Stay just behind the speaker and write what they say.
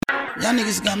Y'all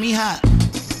niggas got me hot.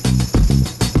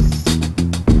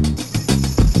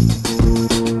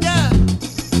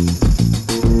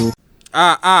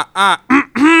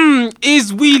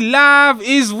 Is we live?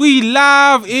 Is we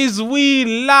live? Is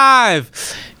we live?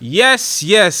 Yes,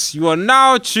 you are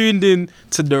now tuned in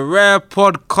to the Rare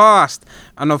Podcast.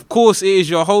 And of course, it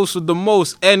is your host with the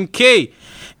most, NK,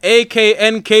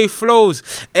 aka NK Flows,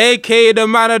 aka the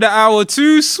man of the hour,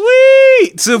 too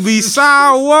sweet to be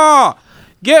sour.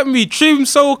 Get me, trim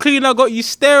so clean, I got you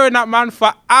staring at man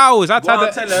for hours. I tell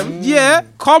him, yeah,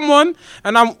 come on.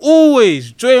 And I'm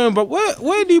always joining, but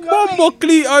where the bomber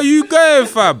cleat are you going,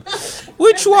 fam?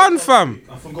 Which one, fam?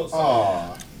 I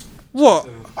forgot. What?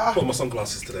 I put my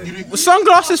sunglasses today.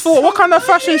 Sunglasses for what? What kind of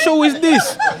fashion show is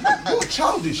this? You're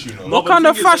childish, you know. What kind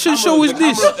of fashion show is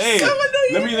this? Hey,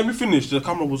 let me finish. The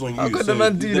camera was on you. How could the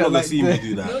man do they're that not like gonna see me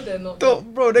do that. No, they're not.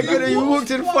 Bro, they're gonna. You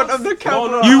walked in front of the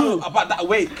camera. No, about that.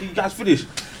 Wait, can you guys finish?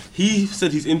 He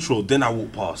said his intro, then I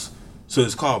walked past, so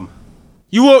it's calm.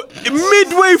 You were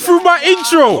midway through my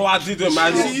intro. Oh, I didn't,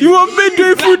 man. You were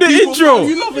midway through the intro.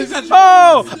 You love exaggeration.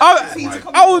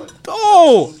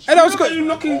 And I was going. You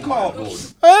knocking cardboard.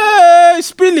 Hey,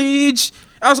 spillage.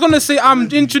 I was gonna say I'm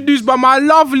introduced by my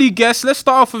lovely guest. Let's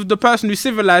start off with the person who's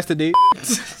civilized today.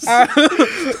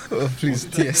 Please,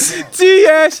 TS.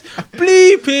 TS,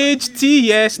 bleepage,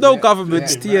 TS, no government,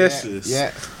 TS.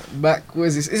 Yeah. Back. What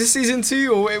is this? Is this season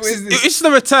 2 or what is this? It's the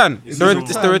return. It's the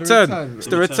return. return. It's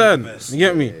the return. You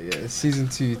get me? Yeah, season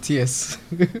 2 TS.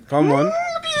 Come on.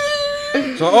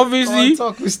 So obviously,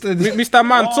 talk, Mr.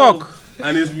 Man, talk.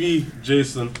 And it's me,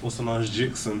 Jason, also known as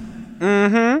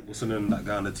Jixon. Also known that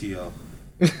guy on the TL.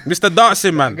 Mr.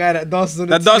 Dancing Man. Guy that dances on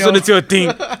the That dances on the TL.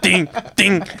 Ding, ding,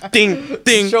 ding, ding,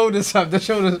 ding. Shoulders, fam. The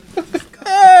shoulders.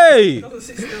 Hey.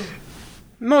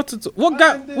 Not at all.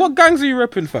 What gangs are you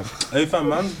repping, fam? Hey, fam,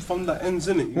 man, from that ends,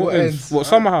 innit? What ends? What,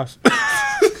 Summer House?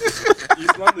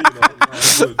 East London,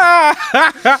 you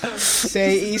know.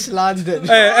 Say East London.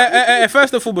 Hey,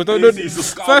 first of all,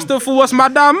 what's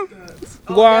madam?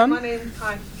 Go on. My name,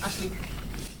 hi, Ashley.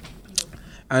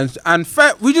 And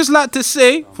we just like to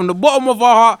say, from the bottom of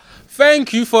our heart,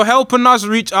 thank you for helping us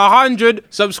reach 100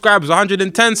 subscribers,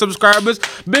 110 subscribers.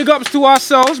 Big ups to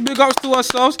ourselves.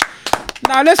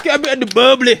 Now let's get a bit of the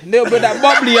bubbly. Little bit of that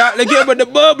bubbly out. Let's get a bit of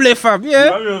the bubbly, fam. Yeah?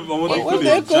 What's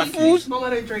that confused? Mama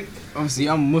don't drink. Obviously,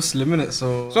 I'm Muslim, innit?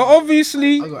 So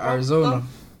obviously, I got Arizona.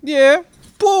 yeah.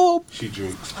 Boom. She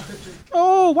drinks.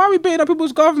 Oh, why are we baiting up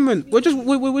people's government? We're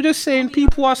just saying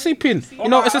people are sipping. You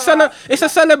know, it's a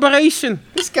celebration.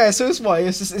 This guy is so smart.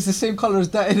 It's the same color as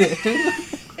that,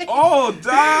 innit? Oh,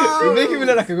 damn. You're making me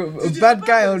look like a bad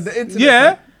guy on the internet.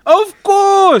 Yeah, of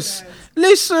course.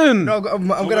 Listen. No, I'm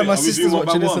gonna have my sisters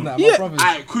watching this and that. Yeah. My brothers.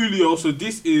 Alright, Coolio, so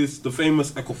this is the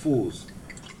famous Echo Falls.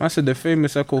 I said the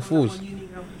famous Echo Falls. Can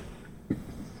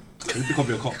you pick up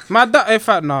your cup? My dad, in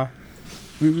fact, nah.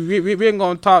 We ain't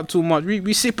gonna talk too much.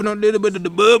 We sipping on a little bit of the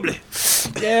bubbly.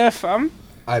 Yeah, fam.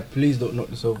 Please don't knock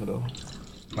this over though.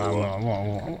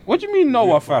 Nah. What do you mean,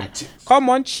 no, fam? Come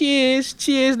on, cheers.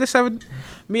 Let's have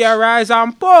me a rise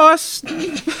and bust.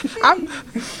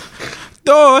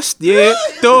 Toast.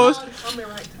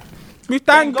 We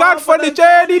thank God for the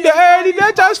journey,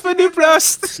 not just for the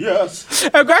plus. Yes.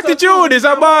 And gratitude is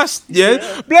a must.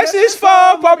 Yeah. Blessings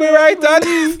fall upon me right on.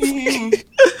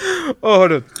 Oh,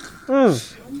 hold on.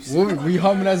 We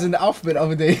harmonizing the alphabet the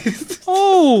other day.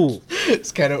 Oh.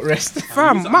 It's kind of rest.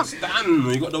 Fam, You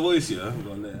got the voice, yeah? You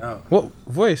gotta let it out. what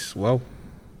voice? Well,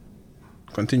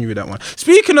 continue with that one.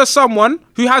 Speaking of someone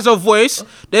who has a voice,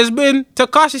 there's been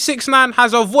Tekashi 6ix9ine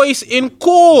has a voice in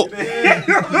court.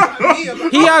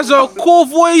 He has a cool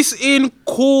voice in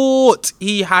court.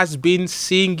 He has been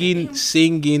singing.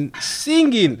 Singing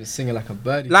like a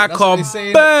bird. Like a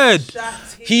bird.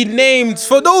 He named,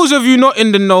 for those of you not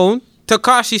in the know,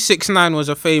 Tekashi 6ix9ine was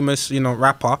a famous,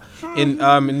 rapper in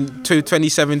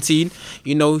 2017.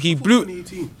 He blew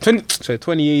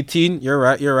 2018. You're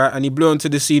right. And he blew onto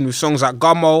the scene with songs like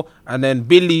Gummo and then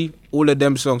Billy, all of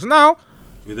them songs. Now,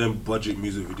 With them budget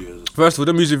music videos. first of all,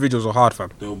 the music videos are hard, fam.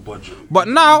 They were budget. But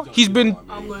now he's been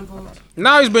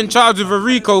charged with a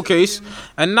RICO case,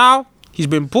 and now he's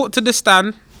been put to the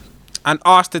stand and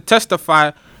asked to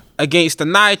testify against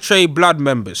the Trey blood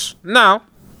members. Now,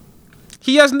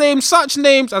 he has named such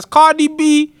names as Cardi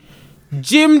B,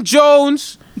 Jim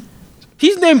Jones.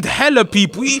 He's named hella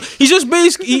people. He's just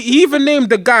basically, he even named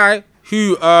the guy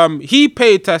who he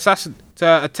paid to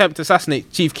attempt to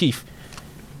assassinate Chief Keef.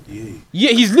 Yeah,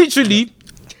 he's literally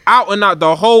out and out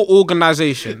the whole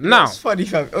organization. Now, it's funny,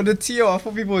 fam. On the TO, I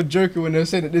thought people were joking when they were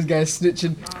saying that this guy's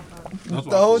snitching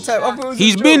the whole time.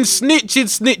 He's been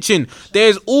snitching.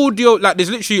 There's audio, like there's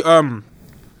literally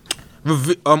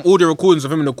audio recordings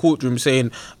of him in the courtroom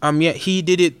saying, yeah, he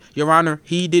did it, Your Honor,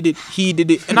 he did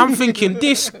it, and I'm thinking,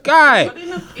 this guy. Are they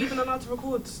not even allowed to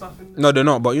record stuff? No, they're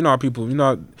not. But you know how people,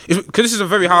 because this is a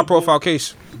very high-profile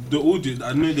case. The audio,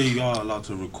 I know they are allowed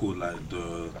to record like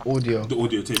the audio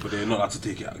tape, but they're not allowed to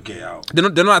take it out, get it out. They're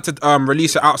not allowed to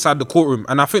release it outside the courtroom,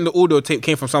 and I think the audio tape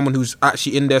came from someone who's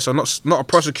actually in there, so not a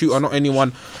prosecutor, not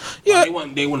anyone. Yeah,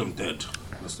 they want him dead.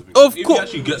 That's the thing. Of If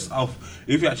course. he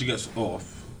actually gets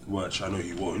off, which I know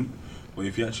he won't, but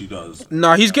if he actually does,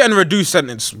 nah, he's getting a reduced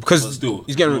sentence because but still,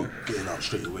 he's getting. not getting out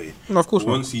straight away. No, of course But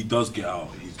not. once he does get out,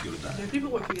 he's gonna die. Yeah, people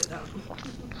won't forget that.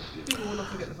 People will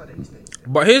not forget the fact that he's dead.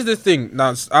 But here's the thing.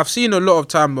 Now, I've seen a lot of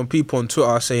time when people on Twitter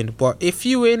are saying, "But if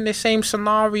you were in the same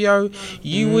scenario,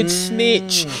 you would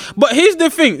snitch." But here's the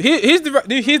thing. Here's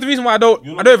the reason why I don't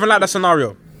even like that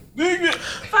scenario.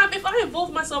 Fam, if I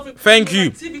involve myself in Thank you.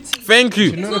 activity, Thank you.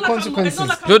 it's know not the like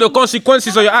consequences. You're the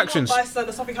consequences of your actions.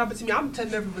 Bystander, something happened to me. I'm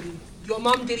telling everybody. Your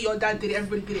mum did it, your dad did it,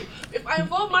 everybody did it. If I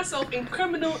involve myself in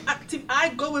criminal activity, I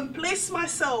go and place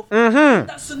myself in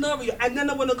that scenario, and then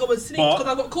I want to go and snitch because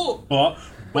I got caught. But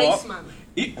Waste man.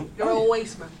 You're a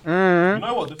waste man. You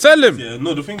know what? Tell him.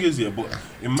 No, the thing is, but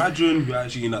imagine you're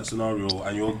actually in that scenario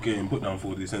and you're getting put down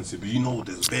for this sensitive. But you know,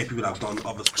 there's bare people that have done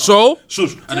other stuff. So?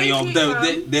 Shush, and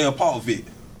they're a part of it.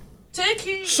 Take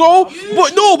it. So,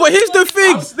 but here's the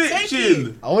thing. I'm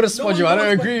snitching. I would have spot you. I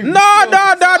don't agree.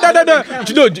 No.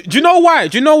 Do you know why?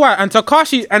 And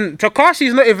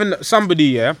Tekashi's not even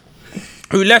somebody,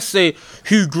 who, let's say,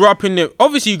 who grew up in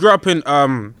obviously he grew up in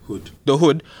the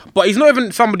hood, but he's not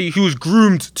even somebody who's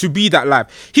groomed to be that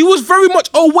life. He was very much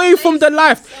away from the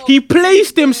life. He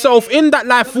placed himself in that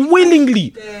life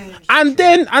willingly, and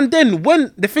then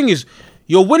when the thing is,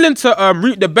 you're willing to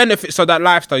reap the benefits of that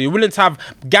lifestyle. You're willing to have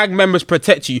gang members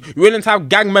protect you. You're willing to have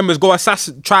gang members go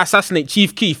try assassinate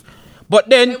Chief Keef. But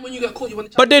then when you get caught, you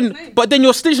want to but then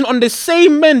you're snitching on the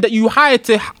same men that you hired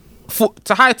to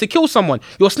hire to kill someone.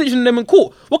 You're snitching them in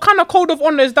court. What kind of code of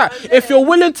honor is that? If you're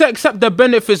willing to accept the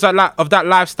benefits of that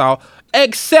lifestyle,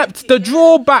 accept the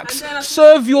drawbacks.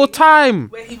 Serve your time.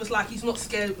 Where he was like, he's not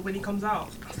scared when he comes out.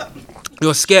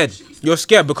 You're scared. You're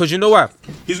scared because you know why?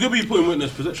 He's gonna be put in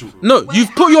witness protection, bro. No, you've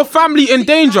put your family in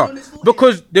danger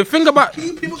because the thing about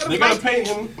They're gonna paint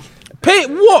him.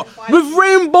 paint what with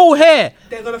rainbow hair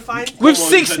They're gonna find with Come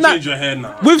on, you can 6ix9ine change your hair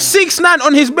now. with 6ix9ine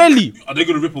on his belly. Are they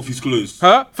gonna rip off his clothes?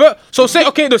 Huh? So say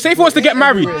okay. The safe wants to get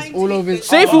married. All over his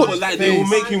Safe Oh, will- but like they will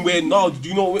make him wear. No, do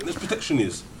you know what witness protection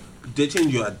is? They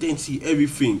change your identity,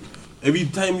 everything. Every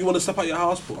time you want to step out your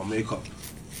house, put on makeup.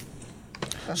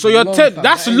 So you're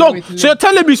that's long. So you're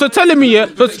telling me, yeah.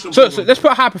 So let's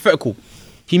put a hypothetical.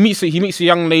 He meets a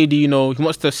young lady, he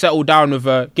wants to settle down with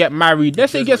her, get married.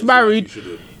 Let's say he gets married,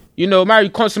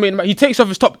 married, consummated. He takes off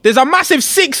his top. There's a massive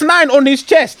 6ix9ine on his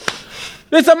chest.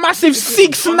 There's a massive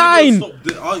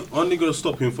 6ix9ine. Aren't they gonna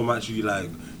stop him from actually like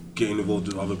getting involved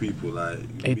with other people? Like,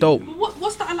 Hey, dope.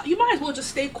 What's that? Like? You might as well just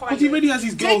stay quiet. Because he already has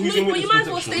his girl who's in but witness you might as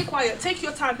well protection. stay quiet. Take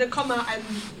your time, then come out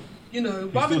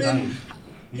and rather than. dying.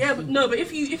 Yeah, but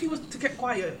if he was to get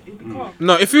quiet, it'd be calm.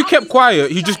 No, if you kept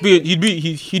quiet, he'd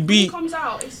When he comes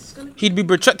out, it's gonna. he'd be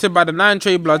protected by the 9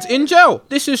 Trey Bloods in jail.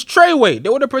 This is Treyway. They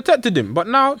would have protected him, but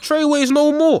now Treyway is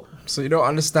no more. So you don't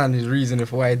understand his reasoning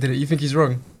for why he did it. You think he's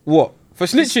wrong? What for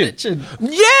snitching? Snitching.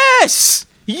 Yes.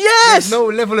 There's no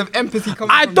level of empathy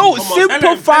coming I from don't him.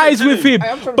 sympathize tell him. with him I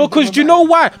am trying to because be do you know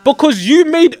why? Because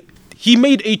he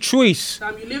made a choice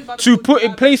You live by the to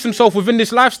rules, place himself within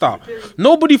this lifestyle.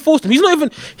 Nobody forced him. He's not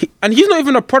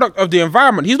even a product of the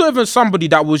environment. He's not even somebody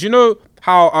that was,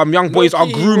 how young boys are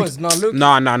Low-key he groomed. was. Nah, low-key.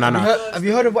 Nah. Have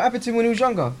you heard of what happened to him when he was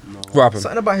younger? What happened?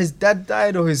 Something about his dad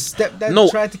died or his stepdad No,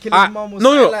 tried to kill his mum or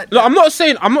no. something like that.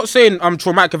 I'm not saying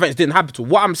traumatic events didn't happen to him.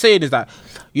 What I'm saying is that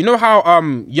you know how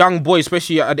young boys,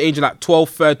 especially at the age of like 12,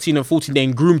 13 and 14,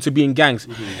 they're groomed to be in gangs.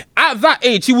 At that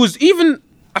age, he was even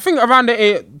I think around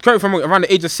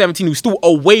the age of 17, he was still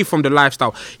away from the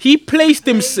lifestyle. He placed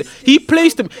him. He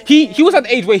was at the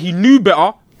age where he knew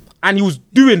better. And he was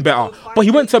doing better, but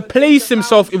he went to place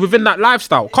himself within that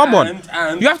lifestyle. Come on,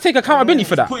 And you have to take accountability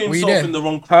for that. Put Were you himself there? in the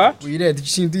wrong Huh? crowd. Were you there? Did you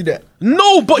see him do that?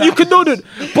 No, but you can know that.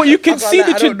 But you can see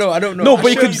the. I don't know. No, I but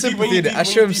you show can. him sympathy in it. I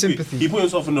show him sympathy. He put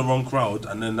himself in the wrong crowd,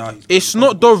 and then now he's. It's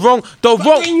not the wrong crowd.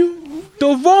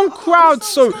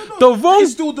 So the wrong.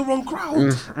 It's still the wrong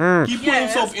crowd. He put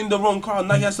himself in the wrong crowd.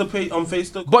 Now he has to pay face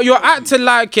the. But you're acting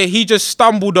like he just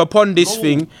stumbled upon this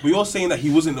thing. But you're saying that he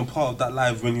wasn't a part of that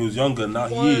life when he was younger. Now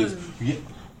he is.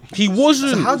 He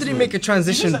wasn't. So how did he make a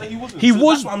transition? He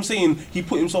was. That's what I'm saying. He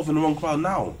put himself in the wrong crowd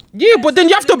now. Yeah, but then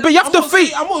you have to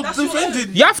face. I'm not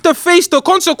defending. You have to face the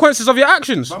consequences of your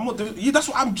actions. That's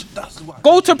what I'm. That's what.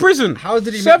 Go to prison. How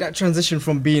did he make that transition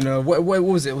from being a what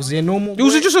was it? Was he a normal? It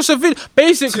was just a civilian.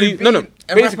 Basically, no. A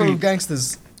rapper Basically, with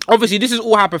gangsters. obviously this is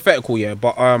all hypothetical, yeah.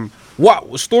 But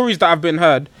what stories that I've been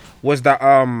heard was that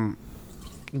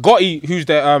Gotti, who's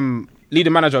the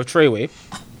leading manager of Treyway,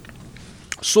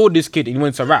 saw this kid and he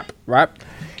went to rap, right?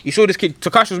 He saw this kid,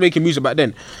 Tekashi was making music back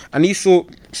then, and he saw,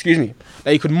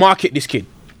 that he could market this kid.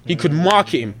 He could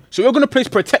market him. So we're going to place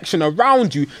protection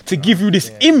around you to give you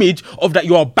this image of that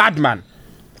you're a bad man.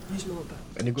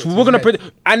 So we're going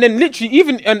to and then literally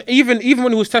even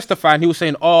when he was testifying, he was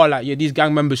saying, oh, like, yeah, these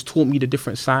gang members taught me the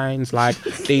different signs, like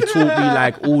they taught me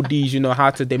like all these,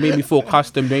 they made me feel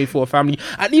custom, they made me feel a family.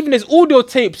 And even there's audio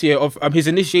tapes here of his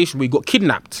initiation where he got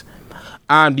kidnapped.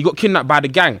 And he got kidnapped by the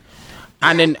gang.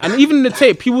 And even in the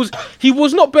tape, he was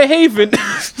not behaving.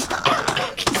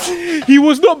 He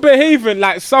was not behaving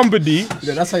like somebody.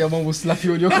 Yeah, that's how your mom will slap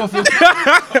you on your coffee.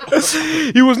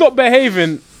 He was not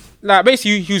behaving like,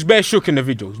 basically he was bare shook in the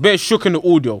video. He was bare shook in the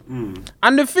audio.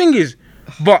 And the thing is,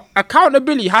 but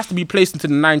accountability has to be placed into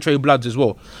the 9 Trey Bloods as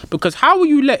well. Because how are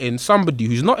you letting somebody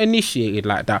who's not initiated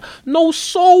like that know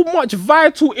so much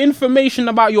vital information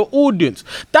about your audience?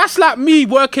 That's like me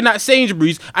working at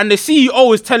Sainsbury's and the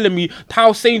CEO is telling me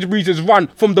how Sainsbury's is run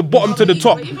from the bottom to the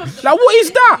top. Like, what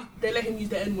is that? They let him use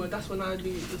the N-word. That's when I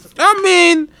knew it was a I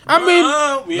mean,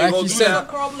 like you said,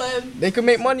 problem. they could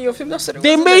make money off him. That's it.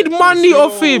 They made money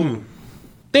off him.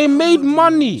 They made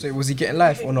money. So was he getting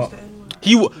life or not?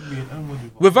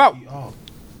 Without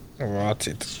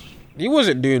rotted. He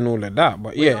wasn't doing all of that,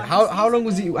 but yeah. How long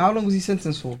was he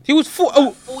sentenced for? He was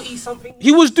 40 something.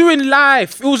 He was doing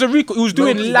life. It was a RICO. He was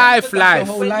doing life. The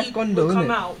whole life gone though, come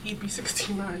isn't it? out, he'd be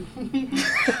 69.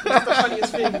 That's the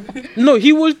funniest thing. No,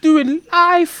 he was doing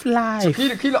life.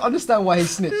 Can you not understand why he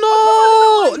snitched?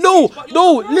 No,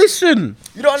 listen.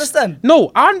 You don't understand?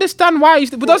 No, I understand why he's,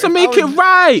 but doesn't make it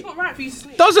right. It's not right for you to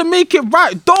snitch. Doesn't make it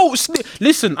right. Don't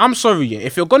listen. I'm sorry, yeah.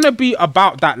 If you're gonna be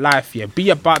about that life, yeah, be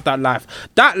about that life.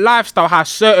 That lifestyle has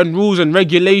certain rules and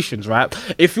regulations, right?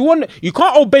 If you want, you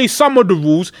can't obey some of the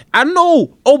rules, and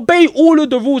no, obey all of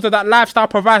the rules that lifestyle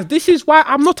provides. This is why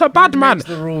I'm not a bad man.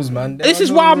 The rules, man. This is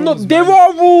why I'm not. There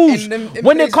are rules.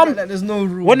 When it comes, there's no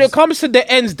rules. When it comes to the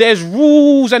ends, there's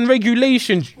rules and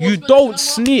regulations. You don't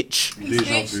snitch.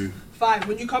 Fine.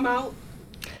 When you come out.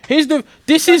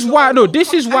 This is why. Do you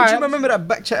remember that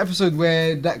backchat episode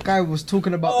where that guy was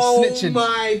talking about snitching?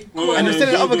 My God. And instead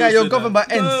of the other guy, you're governed by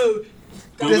ends. No.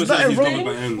 There's nothing wrong.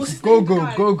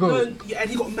 Go. Yeah, and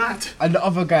he got mad. And the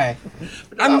other guy.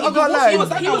 And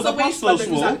he was a waste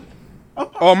man.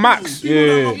 Oh, Max.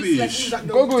 Yeah.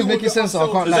 Gogo was making sense, so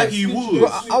I can't lie.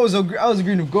 I was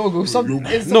agreeing with Gogo.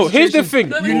 No, here's the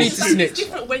thing. You need to snitch. It's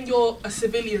different when you're a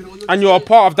civilian and you're a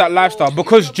part of that lifestyle.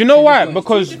 Because do you know why?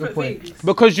 Because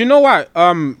you know why?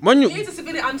 When he's a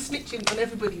civilian, I'm snitching on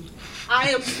everybody. I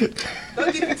am.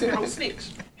 Don't give it to me. I'm snitch.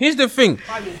 Here's the thing.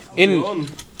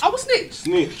 I was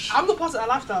snitch. I'm not part of that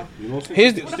lifestyle.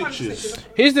 Here's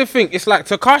the thing. It's like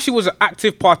Tekashi was an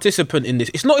active participant in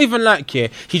this. It's not even like he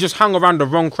just hung around the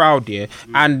wrong crowd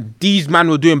and these men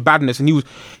were doing badness and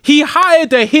he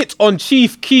hired a hit on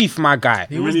Chief Keef, my guy.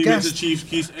 He went to Chief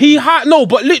Keef.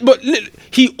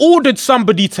 He ordered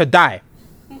somebody to die.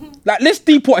 Like, let's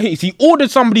deport him. He ordered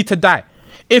somebody to die.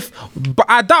 But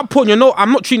at that point, I'm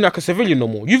not treating you like a civilian no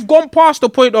more. You've gone past the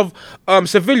point of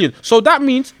civilian. So that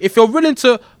means if you're willing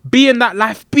to be in that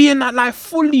life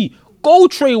fully. Go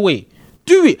Treyway.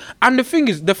 Do it. And the thing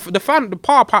is, the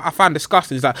part I find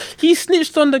disgusting is that he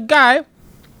snitched on the guy.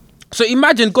 So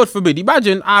imagine, God forbid,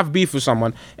 I have beef with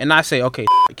someone and I say, okay,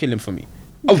 kill him for me.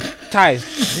 Oh, Ties,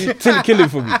 kill him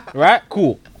for me. Right?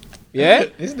 Cool. Yeah?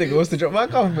 This nigga wants to drop my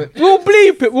comment. We'll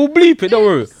bleep it. Don't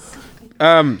worry.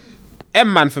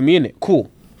 M-man for me, innit?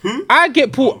 Cool. I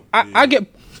get put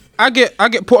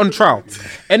on trial.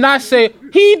 And I say,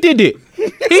 he did it.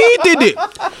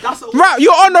 Right,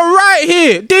 you're on the right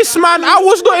here. This man, I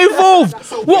was not involved.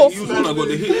 What? I'm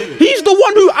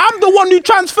the one who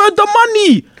transferred the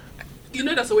money. You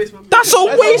know that's a waste man. That's a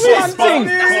waste man thing.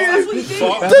 That's what he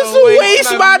did. That's a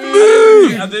waste man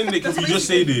move. And then if we just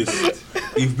say this,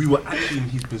 if we were actually in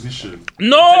his position.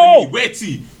 No.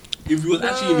 Wetty. if you was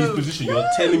actually in his position, you're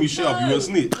telling me straight up you were a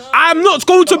snitch. I'm not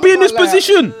going to be in this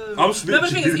position. I'm No, but the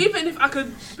thing is, snitching. even if I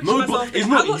could picture No, myself, but it's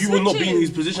I'm not. You will not be in snitching. his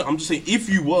position. I'm just saying, if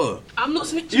you were, I'm not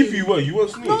snitching. if you were, you weren't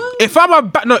snitch. If I'm a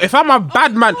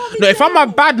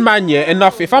bad man, yeah,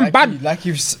 enough. If I'm bad, Like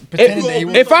you've pretended that he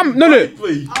was. if I'm no,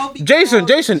 I'll be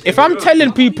Jason, if I'm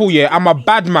telling people, yeah, I'm a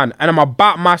bad man and I'm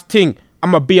about my thing,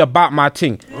 I'ma be about my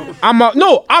thing. But I'm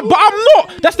not.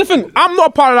 That's the thing. I'm not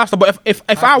a part of that stuff. But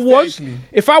if I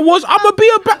was, I'ma be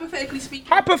about. hypothetically speaking.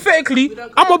 Hypothetically,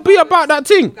 I'ma be about that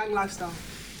thing. Gang lifestyle.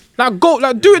 Like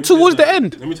do it towards the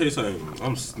end. Let me tell you something.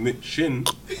 I'm snitching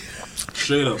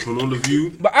straight up from all of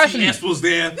you. But actually- TS was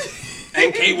there,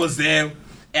 NK was there,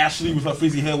 Ashley with her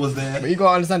frizzy hair was there. But you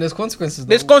gotta understand there's consequences.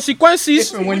 There's though.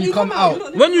 consequences. Even when you come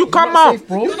out. When you come Not out. safe,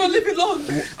 bro. You're not living long.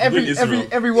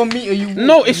 Every 1 meter you.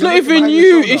 No, walk, it's you're not looking even behind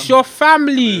you. shoulder. It's your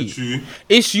family. True.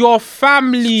 It's your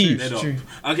family. Head up. true.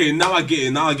 Okay, now I get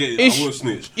it. It's- I won't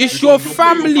snitch. it's Because your you're putting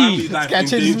family. family's life This guy in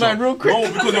changed his danger. mind real quick. No,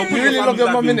 because you're putting You really your love your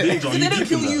family's mum, life in innit? danger. If they You don't deep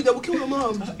kill in you, that. they will kill your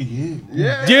mom.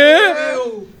 Yeah. Yeah.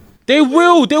 They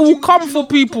will. They will come for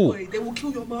people. They will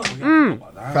kill your mom.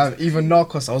 Fam, even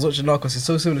Narcos. I was watching Narcos. It's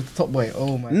so similar to Top Boy.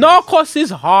 Oh my. Narcos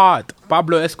is hard.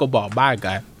 Pablo Escobar, bad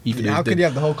guy. Even How though he's could dead. you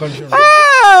have the whole country?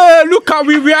 Ah, look how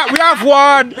we have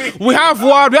one. We have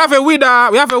one. We have a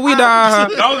winner. We have a winner. That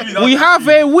was me, that We was have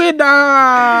me. a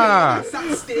winner.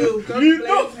 Sat still.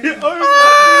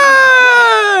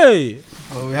 Hey.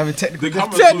 Oh, we have a technical. The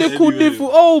camera's Technical on everywhere.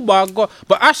 difference. Oh my god.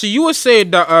 But actually, you were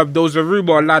saying that there was a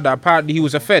rumor on that apparently he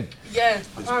was a Fed. Yeah,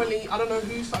 apparently, I don't know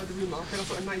who started the rumour. I think I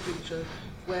saw a night picture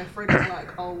where Fred was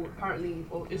like, oh, apparently,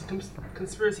 or it's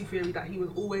conspiracy theory that he was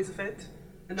always a Fed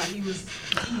and that he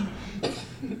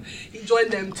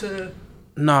joined them to.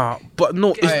 Nah, but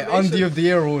no. It's, Hey, Undie of the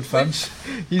Year award, fam.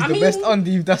 He's I the mean- best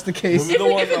Undie if that's the case. You know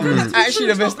what? He's actually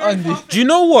the best Undie. do you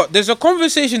know what? There's a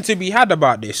conversation to be had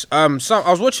about this. I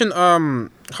was watching can't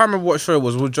remember what show it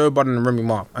was with Joe Budden and Remy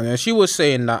Ma, and then she was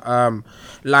saying that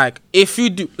like if you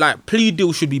do like plea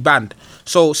deals should be banned.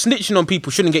 So snitching on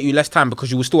people shouldn't get you less time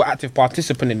because you were still an active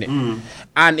participant in it.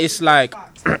 And it's like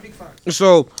Facts, big facts.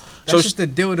 so That's just the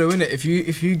deal, though, innit? If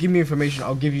you give me information,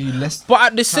 I'll give you less. but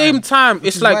at the same time Which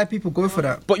it's is why like people go for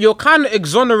that. but you're kind of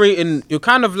exonerating, you're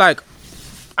kind of like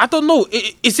I don't know,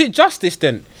 is it justice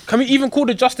then? Can we even call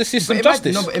the justice system But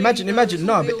justice? No, but imagine.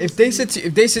 No, but if they said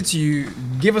to you,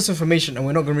 give us information and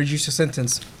we're not gonna reduce your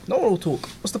sentence, no one will talk.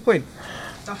 What's the point?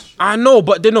 That's true. I know,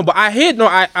 but I hear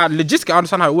I logistically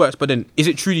understand how it works, but then is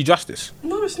it truly justice?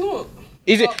 No, it's not.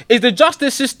 Is the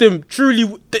justice system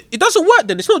truly? It doesn't work.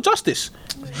 Then it's not justice.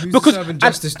 Who's Because serving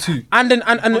justice too? And then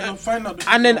Find out the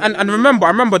and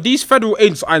remember these federal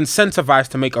agents are incentivized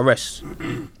to make arrests.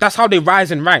 That's how they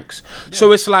rise in ranks.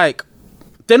 So it's like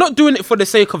they're not doing it for the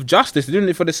sake of justice. They're doing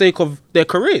it for the sake of their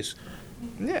careers.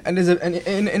 Yeah, and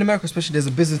in America especially, there's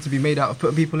a business to be made out of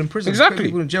putting people in prison, Exactly. putting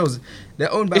people in jails.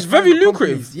 They're owned by It's very private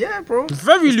lucrative. companies. Yeah, bro.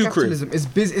 Very It's lucrative. capitalism.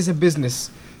 It's a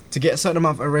business to get a certain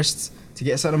amount of arrests, to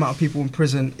get a certain amount of people in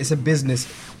prison. It's a business.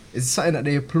 It's something that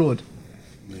they applaud.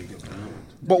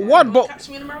 But Catch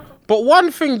me in America. But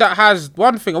one thing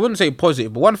I wouldn't say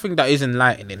positive, but one thing that is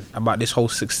enlightening about this whole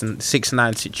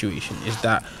 6ix9ine situation is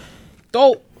that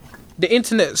though the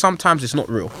internet sometimes is not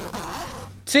real.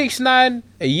 6ix9ine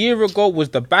a year ago was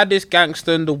the baddest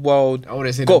gangster in the world. Oh,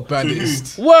 they say Go- the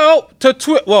baddest. Well,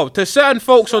 to certain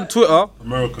folks on Twitter,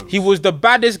 Americans. he was the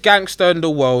baddest gangster in the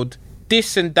world.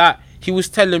 This and that. He was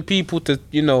telling people to,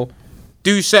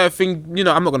 do certain things.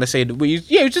 I'm not gonna say that.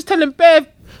 He was just telling bare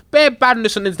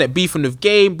badness on the internet, beefing with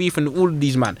Game, beefing with all of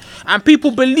these man. And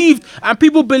people believed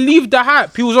the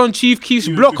hype. He was on Chief Keef's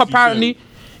Even block 50 apparently.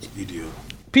 Cent. Idiot.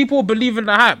 People believe in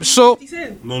the hype. So He's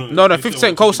in. No, 50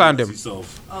 Cent co-signed him.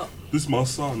 This my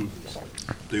son.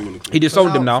 They wanna he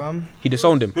disowned him Clout, now. fam. He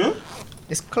disowned him.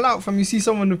 It's clout, from you see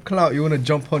someone with clout, you want to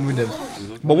jump on with them.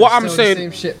 But what I'm Sell the saying,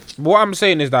 same shit. what I'm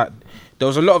saying is that there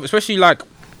was a lot of, especially like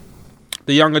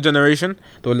the younger generation,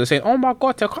 they were saying, "Oh my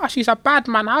God, Tekashi's a bad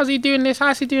man. How's he doing this?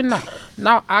 How's he doing that?"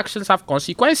 Now actions have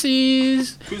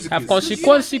consequences. Have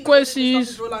consequences.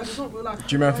 It's real life. It's not real life. Do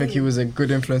you remember think he was a good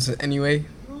influencer anyway?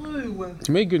 No.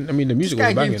 To make good, I mean, the music This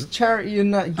was guy banging. gives charity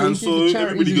and that. And Gives so the charity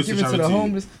everybody he's gives to giving to the charity.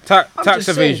 homeless. Tax just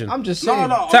saying, evasion. I'm just saying.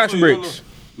 Tax breaks.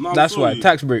 That's why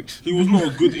tax breaks. He was not a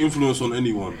good influence on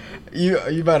anyone.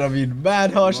 You better be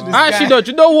mad harsh to this Actually, guy. don't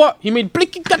you know what? He made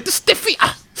Blicky got the stiffy.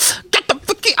 Get the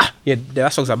Blicky. Yeah,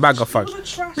 that song's a banger, fam.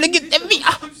 Blicky stiffy.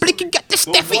 Blicky got the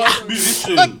stiffy. What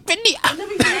musician? I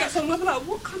never even heard that song. I'm like,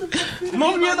 what kind of.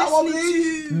 No, yeah, that one,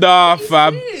 please. Nah,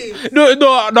 fam.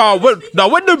 No.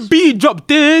 When the beat dropped,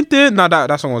 nah,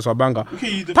 that song was a banger.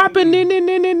 Okay, Popping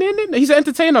in. He's an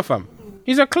entertainer, fam.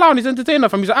 He's a clown. He's an entertainer,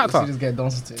 fam. He's an He actor. just get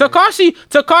danced to.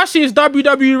 Tekashi is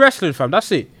WWE wrestling, fam. That's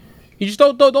it. You just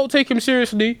don't take him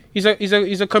seriously. He's a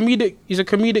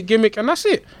comedic gimmick, and that's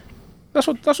it. That's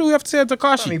what we have to say on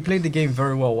Tekashi. He played the game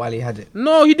very well while he had it.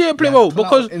 No, he didn't play well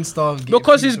because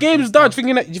his game's done. Do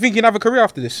you think he can have a career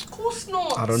after this? Of course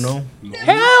not. I don't know.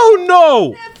 Hell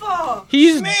no. Never.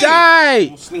 He's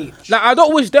died. Like, I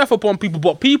don't wish death upon people,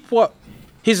 but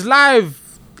his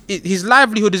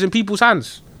livelihood is in people's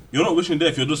hands. You're not wishing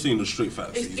death. You're just saying the straight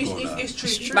facts. It's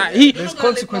true. Like There's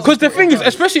consequences. because the thing is,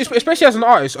 especially as an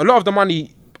artist, a lot of the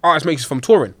money artists makes is from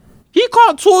touring. He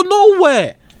can't tour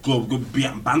nowhere. Go be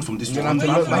banned from this.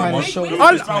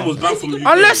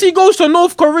 Unless he goes to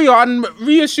North Korea and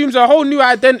reassumes a whole new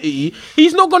identity,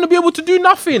 he's not going to be able to do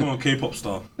nothing. Come on, K-pop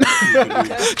star. Do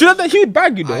you know that he'd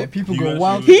bag, you know? People You go guys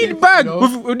wild. do. He'd bag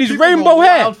with his People rainbow go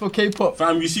hair. wild for K-pop.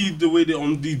 Fam, you see the way they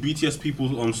on these BTS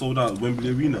people sold out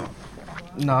Wembley Arena.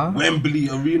 Nah. Wembley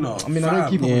Arena. I mean, I don't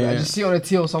keep up with it. I just see it on the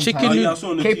TL sometimes. Chicken- Yeah, I saw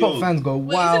on the K-pop TL. fans go,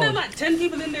 Wait, wow. isn't there like 10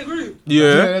 people in their group?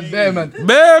 Yeah. Bear, man.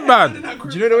 Bear man.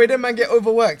 Do you know the way them man get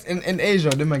overworked in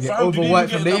Asia? Them man get Fam, do they overworked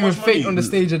even and get they that even much fake money? on the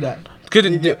stage of that. Because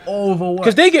They get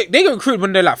overworked. they get recruited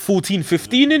when they're like 14,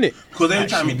 15, innit? Because they were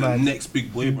trying to make the Actually, next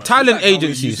big boy band. Talent It's like how it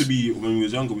agencies. used to be when we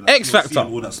was younger. With, X TLC Factor.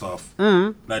 and all that stuff.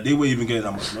 Like they weren't even getting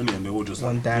that much money, and they were just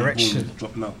like One Direction. boom,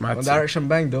 dropping out. Mad. One Direction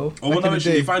bang though. Oh, One Back in the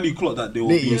Direction, day. they finally clocked that they were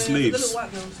They- being Yeah, slaves,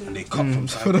 White girls, and they cut from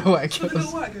For the side. white Little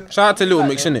girls. white girls. Shout out to Little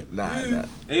Mix, innit? Nah.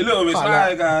 Hey, little Miss Can't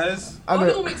Hi guys. I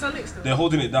Little know. mix are next though. They're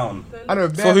holding it down. I know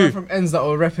For bare who? man from ends that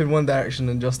were repping One Direction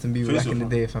and Justin Bieber Face back in the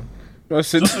off, day, fam.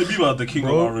 Justin Bieber, the king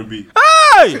of R&B.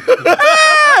 Hey!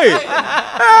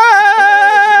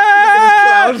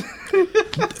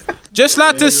 Just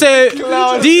like to say,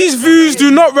 these views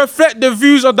do not reflect the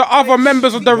views of the other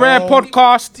members of the Rare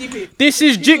Podcast. This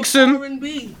is Jixon.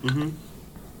 R&B.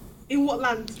 In what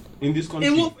land? In this country.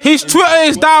 In what? His Twitter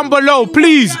is down below.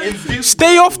 Please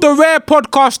stay off the Rare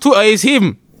Podcast Twitter. It's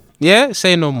him. Yeah?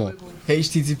 Say no more.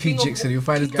 HTTP Jixon, you'll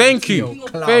find this guy. Thank on you. TL,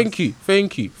 clown. Thank you.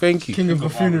 Thank you. Thank you. King of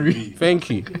buffoonery. Thank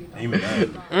you.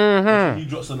 Amen. He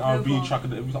drops an R&B track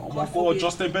and he's like, oh my god,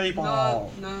 Justin Bieber. No.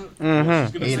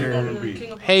 He's gonna sing R&B.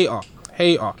 King of Hater.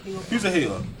 Who's a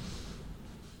hater? All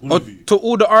Oh, of you. to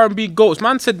all the R&B goats,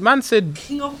 man said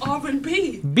King of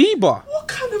R&B. Bieber. What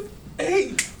kind of?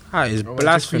 Hey. That is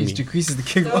blasphemy. Jacquees is the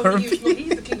king of No, R&B. he's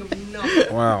the king of no.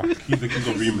 Wow. He's the king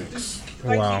of remix.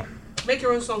 Thank Wow. you. Make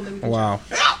your own song then. Wow.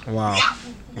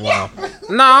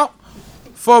 Now,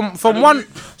 from one,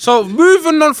 so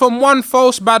moving on from one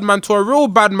false bad man to a real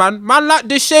bad man like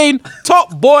Deshane,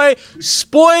 Top Boy.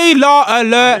 Spoiler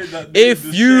alert!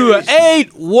 If you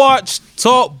ain't watched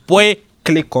Top Boy,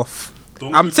 click off.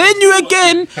 I'm telling you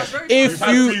again, if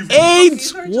you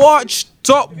ain't watched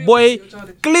Top Boy,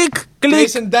 click.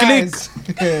 Jason dies.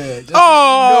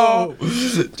 Oh.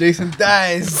 No. Jason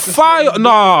dies. Fire!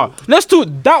 Nah, let's do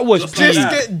that. Was Just G.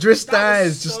 like that. Driss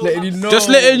dies. Just letting you know. Just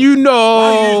letting you Why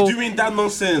know. are you doing that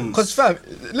nonsense? Cause fam,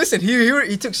 listen,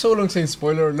 he took so long saying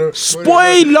spoiler alert.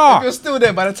 Spoiler! If you're still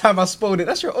there by the time I spoiled it,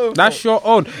 that's your own. That's fault.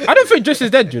 your own. I don't think Driss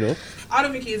is dead, you know. I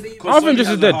don't think he is either. I think this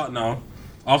is dead. Now,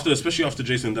 especially after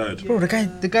Jason died. Bro,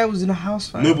 the guy was in a house,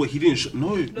 fam. No, but he didn't.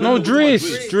 No,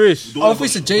 Driss. Oh, I thought you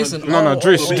said Jason. No,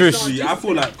 Driss. Basically, I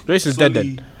feel like Driss is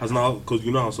Sully dead. has now, because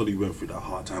you know how Sully went through that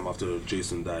hard time after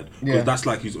Jason died. Because Yeah. that's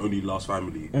like his only last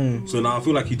family. So now I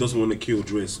feel like he doesn't want to kill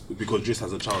Driss because Driss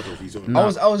has a child of his own.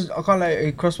 I can't like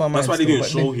it crossed my mind. That's why they didn't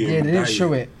still, show but him. Yeah, they didn't dying.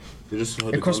 show it. They just heard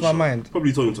It the crossed my gunshot. mind.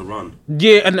 Probably told him to run.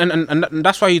 Yeah, and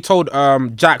that's why he told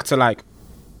Jack to like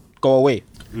go away.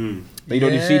 That you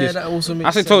don't even see this. That also makes I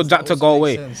said sense. told Jack That to also go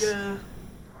makes away. sense. Yeah.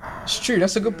 It's true.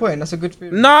 That's a good point. That's a good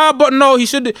theory. Nah, but no, he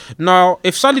should. No,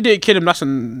 if Sully didn't kill him, that's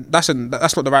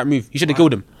not the right move. He should have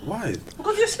killed him. Why?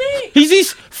 Because you're snake. He's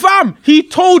his fam. He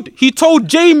told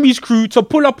Jamie's crew to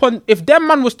pull up on. If them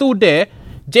man was still there,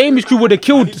 Jamie's crew would have I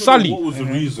killed need to know Sully. What was the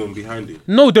reason behind it?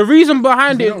 No, the reason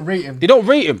behind They it, don't rate him. They don't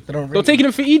rate him. don't rate They're taking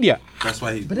him for idiot. That's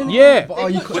why he. But then, Yeah.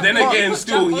 But then again,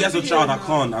 still, he has a child. I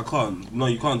can't. No,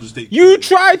 you can't just take. You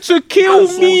tried to kill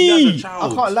So he has a me.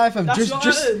 child. I can't lie, fam. That's your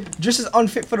own. Just as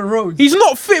unfit for the road. He's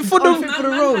not fit for the. Unfit for the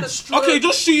road. Okay,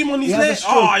 just shoot him on his has a leg.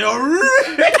 stroke. Oh, you're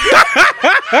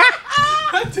rude.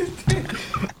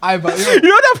 I but yo, You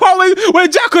know that part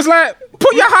when Jack was like,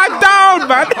 "Put your hand down,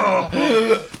 man.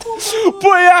 Put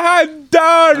your hand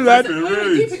down, man."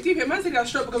 Deep it. Man said he got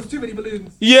struck because of too many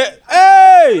balloons. Yeah.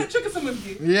 Hey. Trigger some of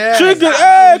you. yeah. Trigger.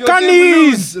 Hey, If you're getting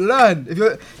cannies. balloons, learn. If you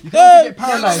can Hey. also get Yeah, I don't want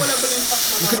paralyzed. a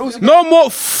balloon You can also No more.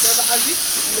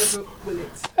 Never will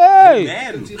it. Hey.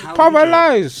 Man, how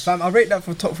Paralyzed. Fam, I rate that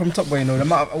from Top Boy, you know, the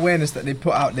amount of awareness that they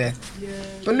put out there.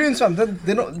 Balloons, fam,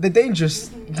 they're dangerous.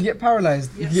 You can get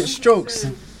paralyzed. You can get strokes.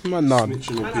 Man, nah.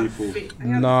 Snitching on Man, I'm people. fit.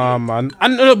 Nah, man.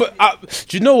 And no, but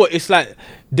do you know what? It's like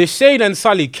Deshaun and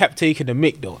Sully kept taking the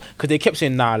mick though, because they kept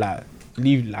saying, "Nah, like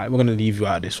leave, like we're gonna leave you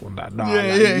out of this one." Like, nah,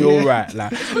 you're right.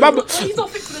 Like, but He's not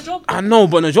fit for the job. I know,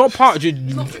 but the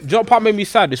job part made me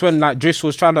sad. It's when like Driss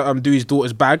was trying to do his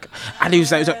daughter's bag, and he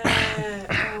was like,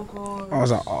 Oh god. I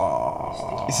was like,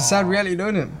 oh, It's a sad reality,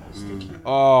 don't it?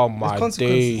 oh my consequences.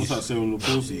 days. What's that saying on the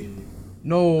pussy?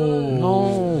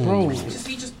 No, bro. He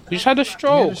just You just had a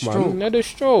stroke, He had a stroke. man. You had a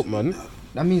stroke, man.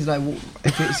 That means like,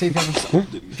 if you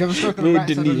have a stroke on the right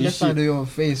side or the left side of your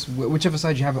face, whichever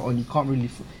side you have it on, you can't really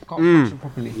function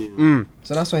properly.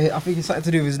 So that's why I think it's something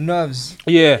to do with his nerves.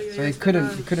 Yeah. So he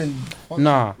couldn't.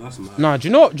 Nah. That's mad. Nah. Do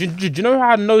you know who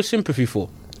I had no sympathy for?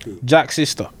 Jack's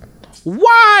sister.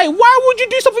 Why? Why would you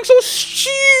do something so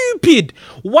stupid?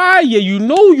 Why? Yeah, you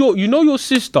know your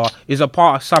sister is a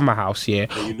part of Summer House. Yeah.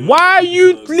 Why are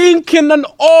you linking an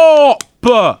up?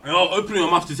 And I'll open your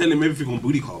mouth to tell him everything on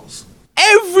booty calls.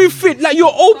 Everything, like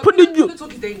you're opening your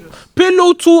talk is dangerous.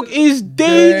 pillow talk is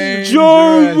dangerous.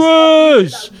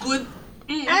 Good.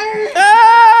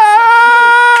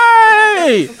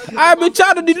 Hey, I'm a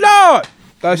child of the Lord.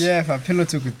 That's Yeah, fam, pillow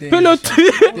talk with pillow talk.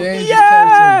 Dangerous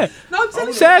Yeah. No, I'm telling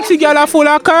you. Sexy girl, I full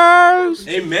of curves.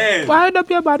 Amen. Wind up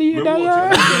your body, you know,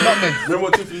 yeah. Remember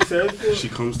what Tiffany said? She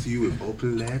comes to you with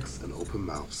open legs and open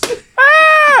mouths.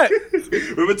 Hey.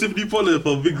 Remember Tiffany Pollard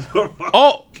from Big Brother?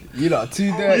 Oh, You lot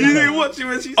too dirty. You didn't watch it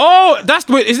when she oh, that's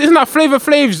the way. Isn't that Flavor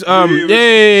Flav's?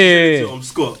 Yeah. I'm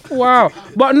Scott. Wow.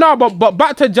 But no, but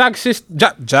back to Jack's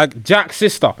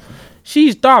sister.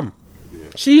 She's dumb.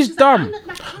 She's dumb.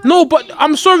 No, but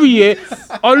I'm sorry, yeah.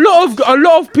 A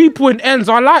lot of people in ends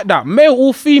are like that, male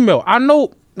or female. I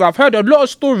know. I've heard a lot of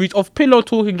stories of pillow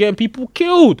talking getting people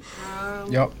killed.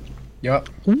 Yup.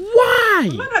 Why?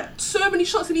 Man had so many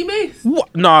shots and he missed.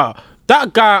 What? Nah,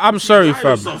 that guy. I'm sorry,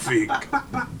 fam. Something.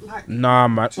 Like, Nah,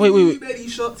 man. too Wait. many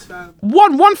shots, fam.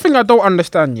 One thing I don't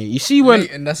understand, yeah. You see when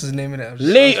Leighton, that's his name, innit?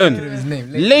 Leighton. His name.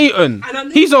 Leighton, And I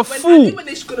knew he's a I fool. knew when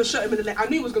they were gonna shut him in the leg. I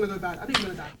knew he was gonna go bad. I knew he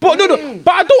was gonna die. But no.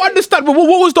 But I don't understand. But what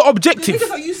was the The objective?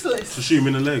 niggas are useless. To shoot him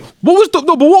in the leg. What was the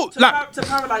no? But what like? To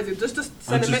paralyze him, just send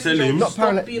And a just message. tell him, Not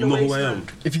not stop being You a know who waste, I man. am.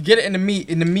 If you get it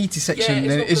in the meaty section, Yeah,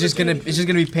 then it's it's not just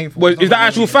gonna be painful. Wait, is that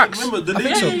actual facts? Remember the I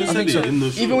think lady so. even I said think it so. in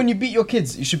the show. Even when you beat your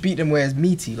kids, you should beat them where it's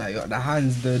meaty, like the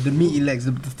hands, the meaty legs,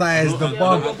 the thighs, the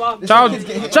bum.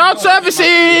 Child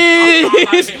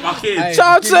services. My kids.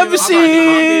 Child give me a-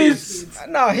 services.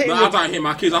 No, hit No, me. I don't hit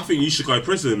my kids. I think you should go to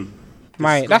prison.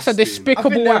 Mate, that's a Disgusting. I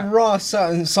despicable think there act. are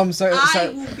some I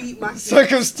certain will beat my kids.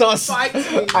 circumstances.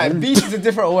 Fight me. Beat is a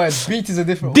different word. Beat is a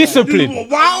different word. Discipline.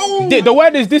 Wow. The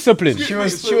word is discipline. She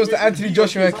was the Anthony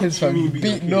Joshua kids fam.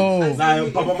 Beat no. Like,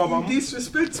 bam, bam, bam, bam.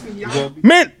 Disrespect me, yeah.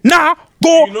 Man, nah,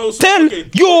 go You know, so- tell okay,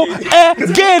 you okay.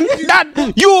 again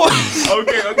that you.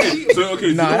 Okay. So,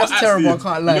 okay. Nah, you know that's what terrible, Axe did?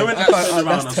 I can't lie. You know when I Axe can't- turned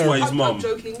around that's and swore terrible. his I'm mum?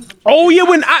 joking. Oh yeah,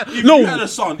 when you had a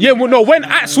son, yeah, well, no, when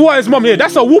Axe swore his mum, yeah,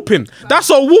 that's a whooping. That's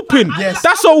a whooping. Yes.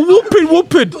 That's a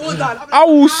whooping. Door down. I'm like, I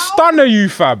will how? stun you,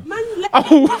 fam. Man, let I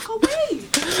me will- walk away.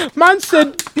 Man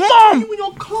said, Mom. You in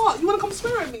your car. You wanna come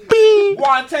swear at me? Go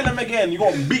on, tell him again. You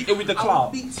got to beat it with the I'll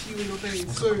clout. beat you in your face.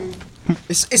 Sorry.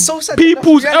 It's so sad.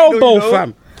 People's That's reality, though, elbow, you know?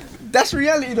 fam. That's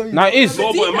reality though. Nah, it is.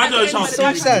 No, but imagine a child If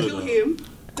I sleeping kill with him,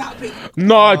 that big.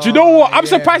 Nah, do you know what? I'm yeah.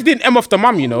 surprised he didn't M off the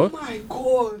mum, you know. Oh my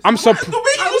god. I'm surprised. The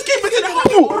way he was keeping to the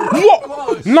house.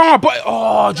 What? Nah,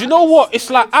 but do you know what? It's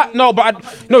like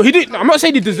no, he didn't. I'm not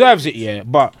saying he deserves it, yeah,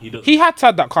 but does. he had to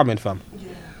have that comment, fam.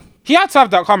 He had to have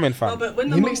that comment, No, fam. but when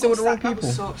the He mum mixed it got with the wrong sacked, that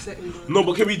was people. so upsetting, bro. No,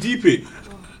 but can we deep it?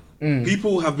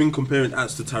 People have been comparing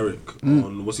Ats to Tariq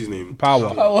on what's his name?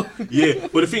 Power. Yeah,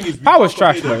 but the thing is, we Power's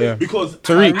can't compare trash, but them yeah. because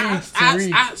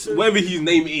Tariq. Ats, whatever his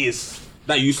name is,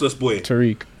 that useless boy.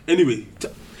 Tariq. Anyway,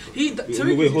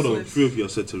 Tariq hold on. useless. 3 of you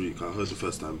have said Tariq. I heard the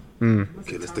first time.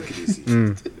 Okay, let's take it easy.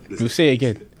 We'll say it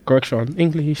again. Correction.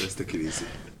 English. Let's take it easy.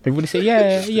 Everybody say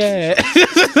yeah.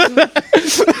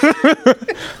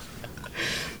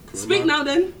 Speak now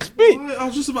then. Why? I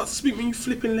was just about to speak when you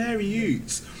flipping Larry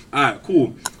Utes. Alright,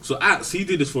 cool. So Ats, he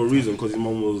did this for a reason because his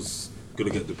mum was gonna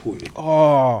get deported.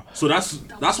 Oh, So that's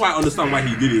why I understand why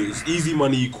he did it. It's easy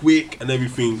money, quick, and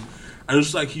everything. And it's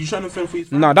just like he's trying to fend for his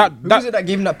family. no, Who was it that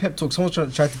gave him that pep talk? Someone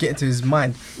tried to get into his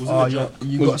mind. Oh, it Jack?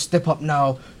 you got to step up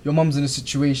now. Your mum's in a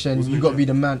situation. Wasn't You it got to Jack? be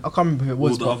the man. I can't remember who it Or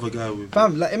was. the But other guy with.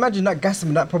 fam, like imagine that gassed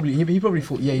him. That probably he probably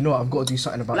thought, yeah, you know what, I've got to do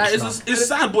something about Like this. it's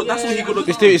sad, but that's what he could have.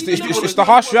 It's the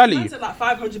harsh reality. Man said like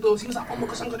 500 bills. He was like, oh my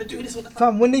gosh, I'm gonna do this. With the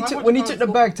Fam, when he took the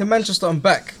bag to Manchester and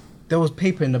back, there was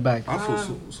paper in the bag. I feel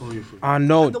so sorry for you. I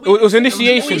know. It was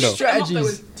initiation though.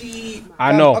 Strategies.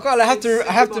 I know. I have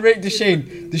to rate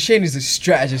Deshane. Deshane is a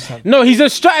strategist. Man. No, he's a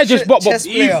strategist, but Chess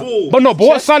player. what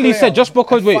Chess Sally player. said, just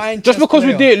because we Player.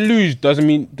 didn't lose doesn't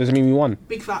mean we won.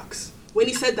 Big facts. When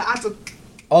he said that, I had to.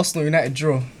 Arsenal United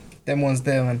draw. Them ones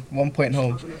there, man. 1 point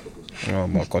home. Oh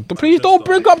my god! Please don't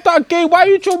bring up that game. Why are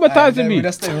you traumatizing me?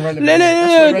 That's not even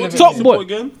relevant. Top boy.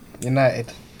 Again?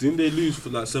 United. Didn't they lose for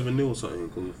like 7-0 or something?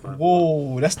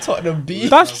 Whoa, that's Tottenham B.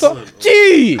 That's you're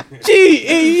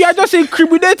just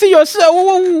incriminating yourself.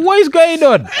 What is going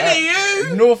on?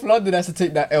 North London has to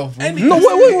take that L. No,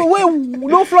 wait.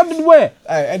 North London where?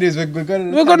 Anyways, we're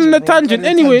going on the tangent.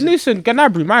 Anyway, listen,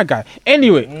 Ganabry, my guy.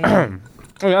 Anyway,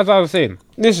 as I was saying,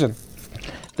 listen,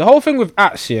 the whole thing with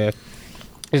Ats here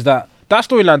is that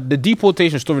storyline, the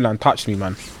deportation storyline, touched me,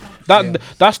 man.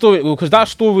 That story, because that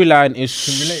storyline is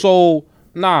so.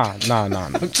 Nah.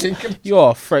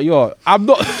 You're a threat. I'm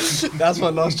not. That's my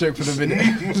last joke for the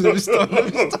minute. Let me stop.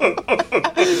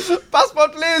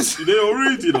 Passport, please. They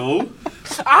already, you know.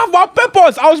 I have my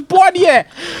peppers. I was born here.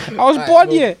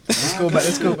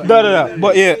 Let's go back. No.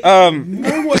 But yeah,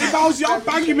 No, what if I was y'all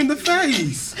bang him in the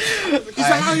face? Is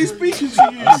that how he's speaking to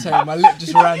you? Sorry, my lip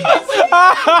just ran.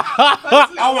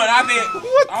 I want that bit.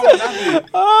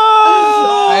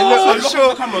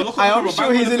 I'm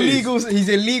sure he's illegal. He's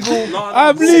illegal.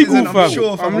 I'm legal,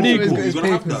 fam. I'm legal.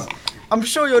 I'm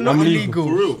sure you're not illegal.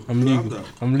 For real. I'm legal.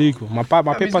 My He's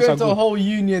papers going are to a good. whole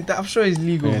union. I'm sure he's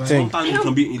legal, Yeah, man. thank- Sometimes you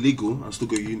can be illegal and still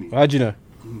go uni. How'd you know?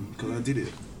 Because I did it.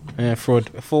 Yeah, fraud.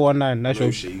 419. That's No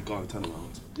your shit, you can't turn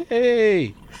around.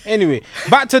 Hey. Anyway,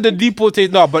 back to the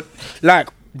deportation. No, but like,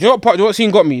 do you know what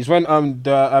scene got me? Is when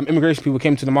the immigration people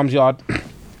came to the mum's yard.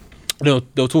 They were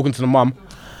talking to the mum,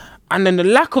 and then the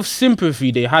lack of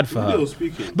sympathy they had for They her. were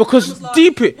speaking. Because Like,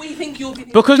 deep it. what do you think you'll be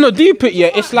Because no, deep it, yeah,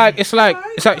 it's like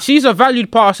she's a valued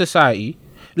part of society.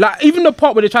 Like even the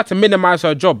part where they tried to minimize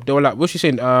her job, they were like, what's she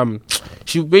saying?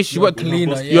 She basically worked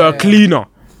cleaner, You're a yeah. cleaner.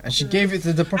 And she gave it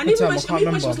to the proper And even time. when I she, can't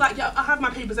even when she was remember. like, yeah, I have my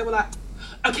papers, they were like,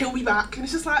 okay, we'll be back. And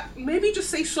it's just like, maybe just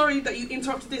say sorry that you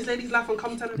interrupted this lady's life and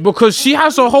come tell her. Because she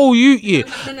has a whole yeah.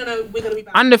 No, we're gonna be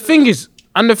back. And the thing is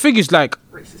like,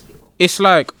 Racist people. it's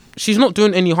like she's not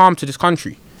doing any harm to this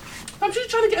country. I'm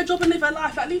just trying to get a job and live her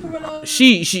life. Like, leave her alone.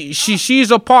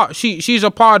 She's a part of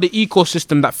the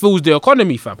ecosystem that fuels the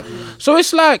economy, fam. So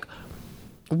it's like,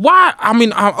 why? I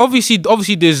mean, obviously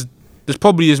there's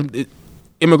probably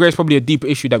immigration's probably a deeper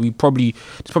issue that there's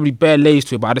probably bare layers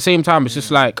to it, but at the same time it's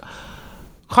just like,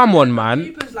 come on,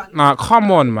 man. Nah, come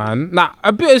on, man. Nah,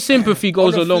 a bit of sympathy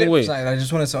goes a long way. I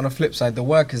just want to say on the flip side, the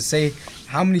workers say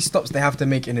how many stops they have to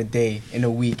make in a day, in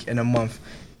a week, in a month.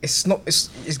 It's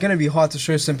gonna be hard to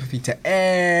show sympathy to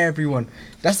everyone.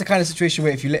 That's the kind of situation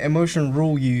where if you let emotion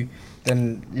rule you,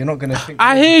 then you're not gonna think.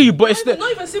 I hear you, but it's not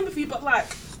even sympathy, but like,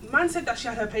 man said that she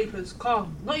had her papers.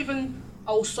 Calm. Not even.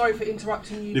 Oh, sorry for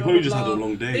interrupting you. They probably just had a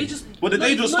long day. But the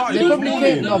day just started. They probably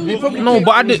came. It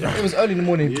was early in the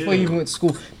morning before he even went to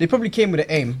school. They probably came with an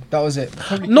aim. That was it.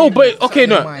 Forget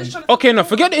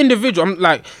the individual. I'm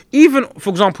like, even for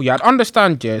example, yeah, I'd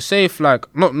understand. Yeah, say if like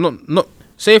not.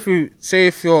 Say if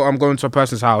you're going to a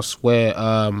person's house where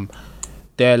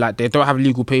they're like they don't have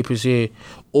legal papers here,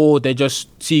 or they're just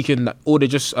seeking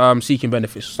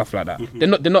benefits, stuff like that. They're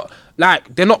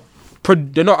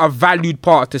not a valued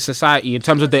part of the society in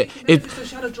terms of the.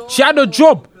 She had a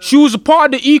job. She was a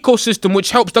part of the ecosystem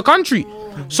which helps the country.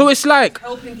 So it's like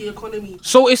helping the economy.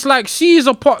 So it's like she's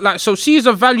a part. Like so, she's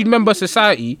a valued member of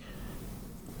society.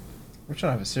 We're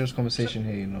trying to have a serious conversation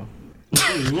here, you know.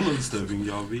 You're not disturbing,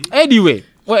 Yavi. Anyway,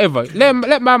 whatever.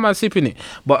 Let my man sip in it.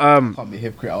 But Can't be a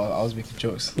hypocrite. I was making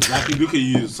jokes. Like, look at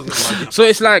you. So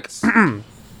it's like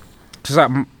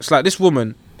it's like this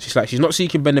woman. She's not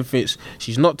seeking benefits.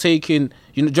 She's not taking.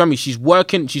 You know what I mean? She's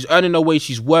working. She's earning her wage.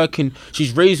 She's working.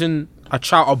 She's raising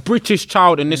a British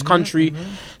child in this country.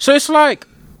 So it's like,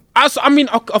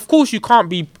 of course you can't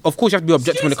be. Of course you have to be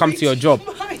objective when it comes to your job.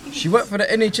 She worked for the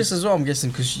NHS as well, I'm guessing,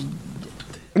 because she.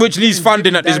 Which leaves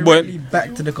funding at this point.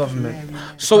 Back to the government.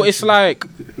 So it's like,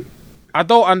 I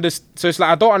don't understand. So it's like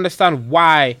I don't understand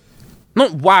why.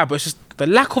 Not why, but it's just the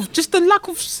lack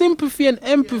of sympathy and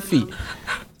empathy.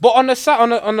 But on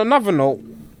another note,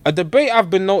 a debate I've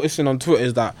been noticing on Twitter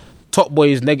is that Top Boy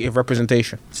is negative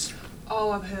representation.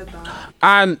 Oh, I've heard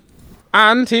that.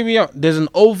 And hear me out. There's an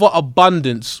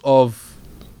overabundance of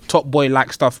Top Boy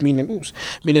like stuff, meaning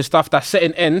stuff that's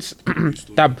setting ends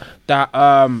that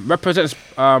represents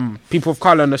people of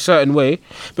color in a certain way.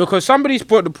 Because somebody's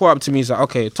brought the point up to me, is like,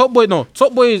 okay, Top Boy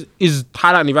is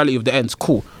highlighting the reality of the ends.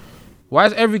 Cool. Why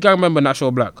is every gang member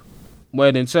natural black?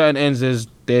 When in certain ends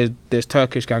there's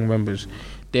Turkish gang members,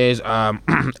 There's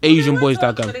Asian boys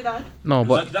that So go. they died. No,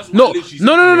 but That's no, what I literally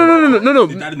no, said. no.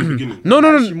 They died in the beginning. No.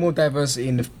 Actually, more diversity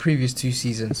in the previous 2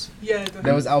 seasons. Yeah.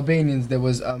 There was Albanians. There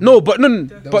was No, but no,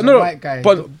 but was a no, white guy.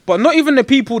 but not even the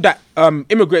people that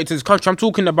immigrated to this country. I'm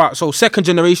talking about second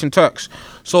generation Turks.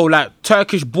 So like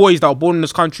Turkish boys that were born in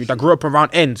this country that grew up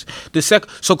around ends.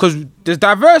 Because there's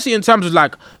diversity in terms of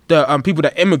like the people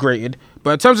that immigrated,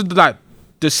 but in terms of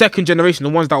the second generation, the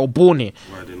ones that were born here.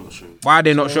 Why are they not showing? Why are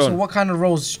they not So shown? what kind of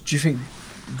roles do you think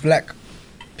black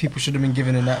people should have been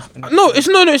given in that? No, it's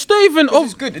not even.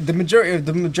 It's good. The majority of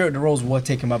the roles were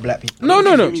taken by black people. No.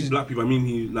 I mean black people. I mean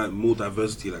he like more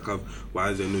diversity. Like why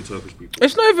is there no Turkish people?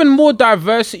 It's not even more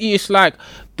diversity. It's like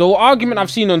the argument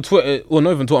I've seen on Twitter, or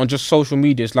not even Twitter, on just social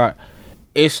media.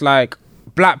 It's like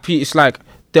black people. It's like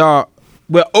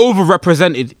we're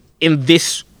overrepresented in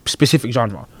this specific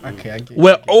genre. Okay, I get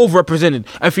We're overrepresented.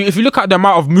 If you look at the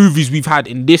amount of movies we've had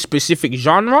in this specific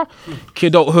genre,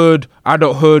 kidulthood,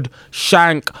 adulthood,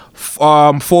 Shank,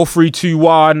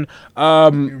 4321, Who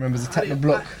remembers Attack the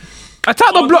Block?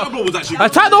 Attack the Block. was actually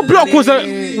Attack the Block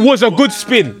was a good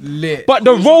spin, Lit. but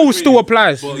the role still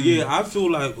applies. But yeah, I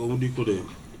feel like what do you call it?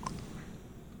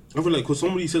 I feel like because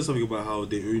somebody said something about how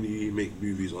they only make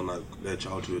movies on like their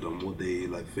childhood and what they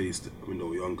like faced when they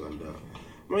were younger and that.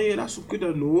 Well, yeah, that's good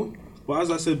and all. But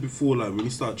as I said before, like when you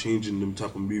start changing them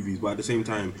type of movies, but at the same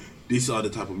time, these are the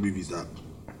type of movies that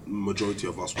majority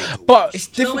of us want to watch. But It's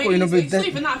difficult, you know. But It's not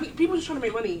even that. I think people are just trying to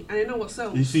make money and they know what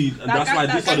sells. You see, and that's why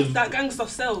that gang stuff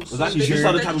sells. Exactly, So these they're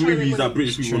are the type of trying to make movies money. that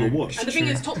British people want to watch. And the thing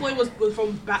is, Top Boy was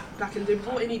from back in the day.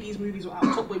 Before any of these movies were out,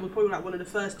 Top Boy was probably like one of the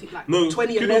first, like No,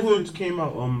 2011. Kidulthood came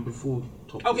out before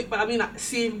Top Boy. Okay, but I mean like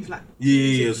series, like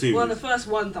Yeah, series. one of the first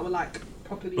ones that were like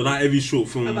properly. But not every short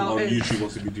film About on it. YouTube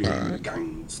wants to be doing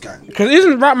gang. because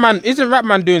isn't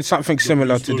Rapman doing something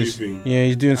similar to story this? thing. Yeah,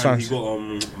 he's doing And something.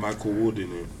 he got Michael Ward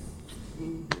in it.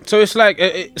 So it's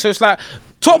like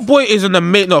Top Boy is an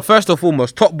amazing. No, first and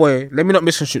foremost, Top Boy. Let me not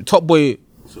misconstrue. Top Boy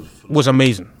was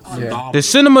amazing. Yeah. The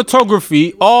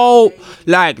cinematography,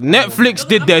 like Netflix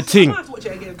did their thing.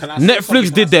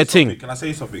 Netflix did their thing. Can I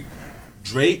say something?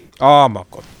 Drake. Oh my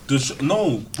god.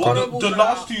 The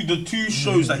last two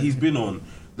shows that he's been on,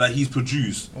 that he's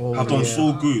produced, have done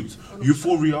so good.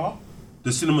 Euphoria, the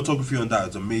cinematography on that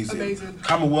is amazing.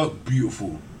 Camera work,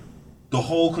 beautiful. The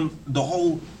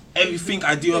whole everything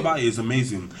idea about it is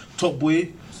amazing. Top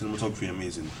Boy, cinematography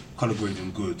amazing. Color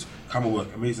grading good. Camera work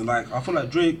amazing. Like I feel like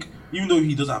Drake, even though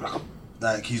he does have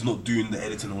like he's not doing the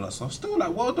editing and all that stuff, still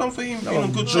like well done for him being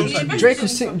on good shows like this. Drake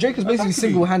was basically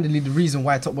single-handedly the reason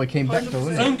why Top Boy came back, though,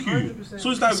 isn't it? Thank you. 100%. So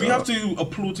it's like we have to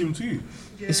applaud him too.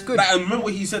 It's good. Like, and remember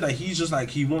what he said, that he's just like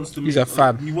he wants to. He's a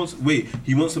fan. He wants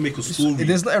to make a story.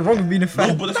 There's nothing wrong with being a fan.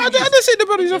 No, but the I thing is, didn't say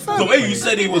the he's a the fan. way you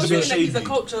said it was a bit He's shady. a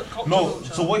culture. No,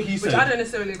 vulture, so what he which said- I don't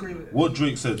necessarily agree with. What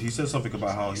Drake said, he said something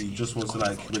about how he just wants to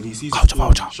like when he sees a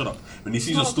story, shut up. When he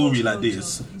sees a story like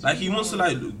this, like he wants to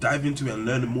like dive into it and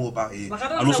learn more about it, Like, I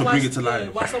don't and also understand bring it to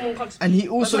life. Why someone can't And he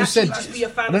also like, said- just be a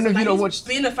fan I don't know of if you like, know he's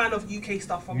been a fan of UK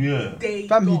stuff from Yeah. day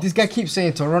Fam, dot. this guy keeps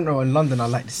saying Toronto and London are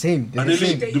like the same. They're And the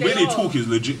then same. the way they are. talk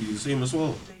is legitimately the same as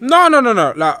well. No.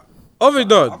 Like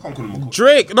obviously, I no. can't call him a cook.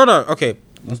 Drake. No. Okay.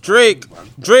 Drake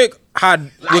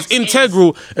was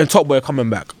integral in Top Boy coming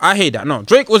back. I hate that. No,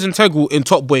 Drake was integral in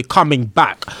Top Boy coming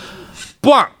back.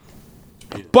 But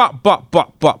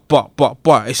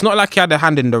it's not like he had a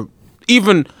hand in the.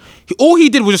 All he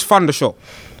did was just fund the show.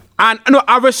 And no,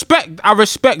 I respect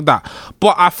that.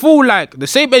 But I feel like the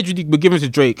same edge we're giving to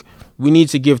Drake, we need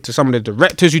to give to some of the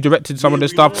directors who directed some of the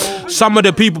stuff, some of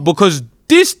the people, because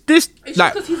this It's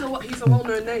like just because he's a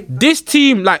well-known name. this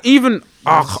team, like even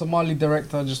Somali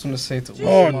director, I just want to say to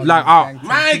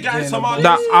My guy, Somali.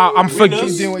 that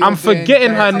I'm forgetting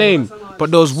her name,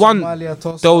 but there was one.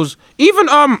 There was even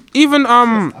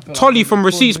Tolly from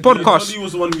Receipts podcast. He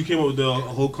was the one who came up with the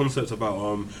whole concept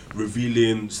about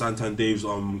revealing Santan Dave's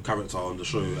character on the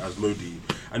show as Modi,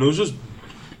 and it was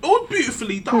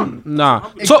beautifully done. Nah,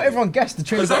 So everyone guessed. The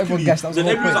trailer got everyone guessed. That was the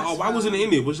Then whole everyone's like, point. "Oh, why wasn't it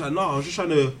in it?" But it's like, "No, I was just trying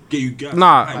to get you guessed."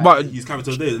 Nah, like, but- his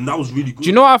character there, and that was really good. do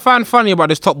you know what I find funny about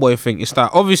this Top Boy thing? It's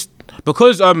that obvious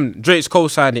because Drake's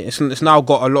co-signed it. It's now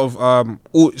got a lot of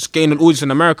it's gaining an audience in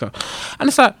America, and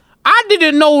it's like I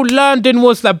didn't know London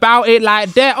was about it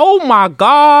like that. Oh my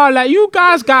god, like you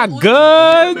guys got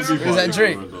good. Is that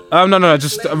Drake? No,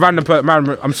 just a random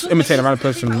I'm imitating a random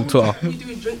person on Twitter. You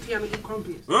doing drink tea and eat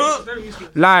crumpets? Huh? It's very useful.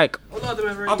 Like A lot of them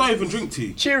are very I don't even drink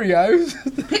tea. Cheerios.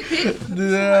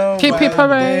 No, Keep it my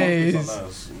parade.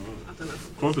 days.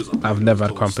 Crumpets. I've never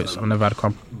had crumpets. I've never had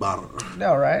crumpets. They're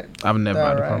alright. I've never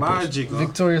had Alright. crumpets. Magic.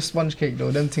 Victoria sponge cake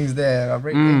though, them things there. I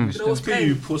rate the English. You know what's Look at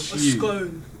you, plain? push A you.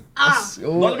 scone. It's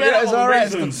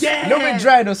alright. A little bit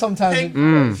dry though sometimes.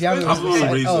 If you haven't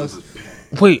something else.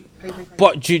 Wait,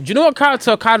 but do you know what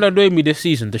character kind of annoyed me this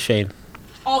season? Deshane.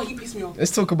 Oh, he pissed me off. Let's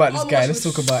talk about this guy. Let's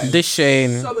talk about him.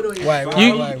 Deshane. So annoying.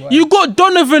 Why? You got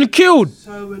Donovan killed.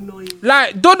 So annoying.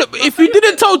 Like, if you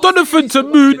didn't tell Donovan to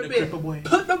move, Put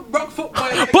the Rockfoot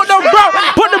boy. put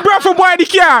the Bradford boy in the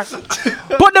car.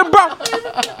 Put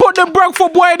the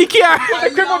Bradford boy in the car. The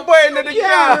cripple boy in the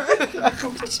car.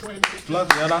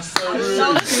 Bloody hell, that's so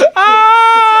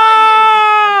rude.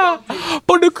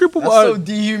 Put the cripple That's so boy.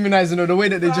 dehumanizing though, the way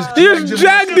that they just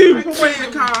Dragged him.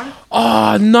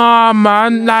 Oh, nah,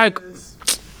 man. Like,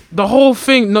 the whole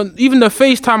thing, even the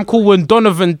FaceTime call when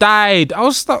Donovan died, I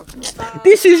was stuck.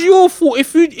 This is your fault.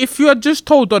 If you had just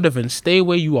told Donovan, stay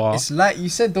where you are. It's like you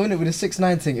said, don't it with the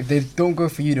 6ix9ine thing. If they don't go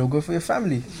for you, they'll go for your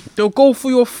family. They'll go for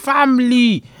your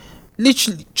family.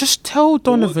 Literally, just tell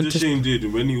Donovan What to. Deshane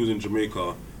did when he was in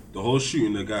Jamaica, the whole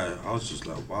shooting the guy, I was just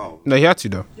like, wow. No, he had to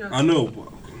though. I know, but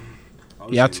I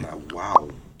was He had just to. like, wow.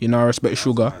 You know, I respect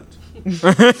Sugar. Mad. Man,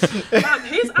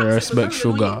 his accent was respect very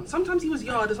Sugar. annoying. Sometimes he was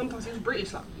yard and sometimes he was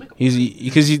British. Like, make up.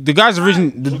 Because the guy's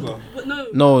original. Sugar. But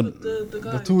No. the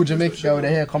guy. The tall Jamaican guy with the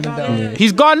hair coming down.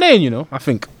 He's Ghanaian, you know. I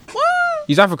think.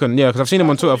 He's African, yeah, because I've seen him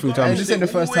on Twitter a few And times. this ain't the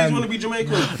first Always want time. to be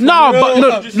Jamaican. No, but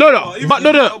no.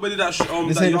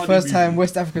 This ain't the first time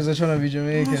West Africans are trying to be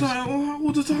Jamaican.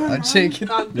 All the time. I'm shaking.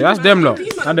 Yeah, that's them lot.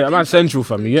 I'm at Central,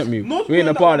 fam. You get me? We ain't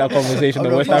a part of that conversation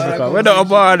in West Africa. We're not a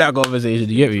part of that conversation.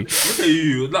 You get me? Look at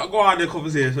you. Like, go on the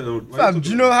conversation. Fam, do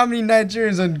you know how many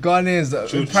Nigerians and Ghanaians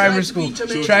that in primary school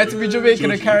tried to be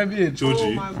Jamaican and Caribbean?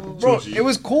 Georgie. Bro, it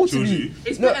was cool to me.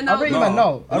 It's No, better now. I rate you man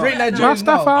now. I rate Nigerians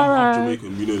now. I'm half Rastafari.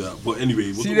 Jamaican, we know that. But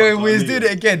anyway, See, they always do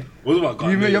it again. What about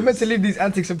Ghanaians? You're meant to leave these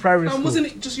antics in primary school. Wasn't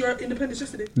it just your independence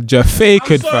yesterday? Just fake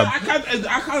I'm it, sorry, fam.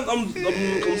 I can't, I'm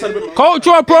celebrating my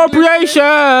Cultural appropriation.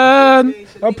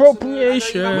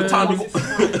 Appropriation. We're telling me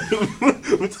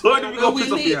we got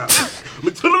piss up here.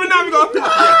 We're telling me now we got piss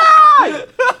up here.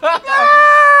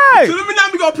 Hey! Telling me now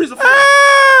we got piss up here.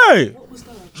 Hey!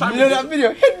 You know that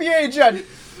video? Hit me, Adrian.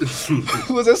 It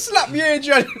was a slap me,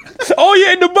 Adrian. Oh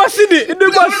yeah, in the bus, innit? In the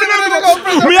bus.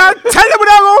 Me, I tell you what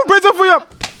I'm going to prison for you.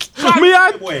 Me,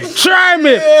 I try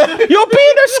me. You're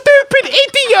being a stupid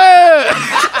idiot.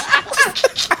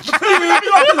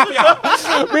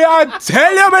 Me, I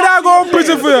tell you what I'm going to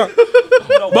prison for you.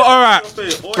 But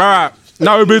alright.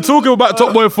 Now we've been talking about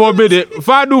Top Boy for a minute.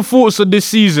 Final thoughts on this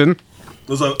season.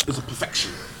 It's a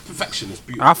perfection. Perfection is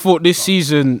beautiful. I thought this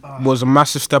season was a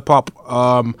massive step up.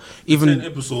 10 Even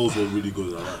episodes were really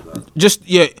good. I like that. just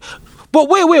yeah. But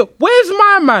wait, where's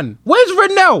my man? Where's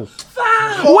Renell?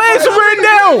 Where's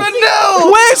Renell?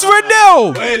 Where's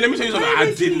Renell? Hey, let me tell you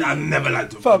something. I never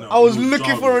liked him. Fam, I was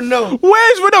looking for a no.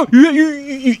 Where's Renell?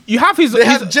 You have his. They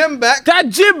have Jem back. That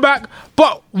Jim back,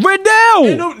 but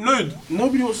Renell. No,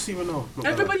 nobody wants to see Renell.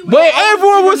 Everybody. Wait,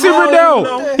 everyone wants to see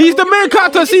Renell. He's the main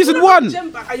character of season 1.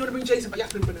 Jem back, and you want to bring Jason back. You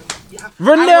have to bring Renell. You have to. I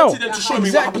wanted Renell. them to show me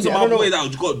what happened to my boy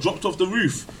that got dropped off the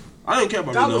roof. I don't care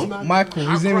about That was Renell. mad. Michael,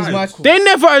 his name is cried. Michael. They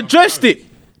never addressed it.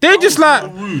 They just So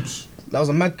like rude. That was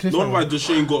a mad No wonder why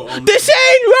cliffhanger. Deshane got this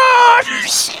ain't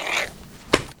right.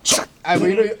 But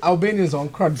you know, Albanians are on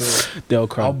crud though. They'll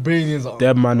cry. Albanians are.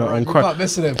 Them man are on You crud. can't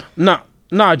mess with them.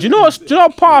 Nah. Do you know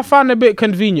what part I found a bit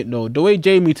convenient though? The way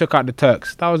Jamie took out the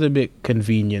Turks, that was a bit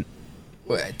convenient.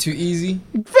 What, too easy?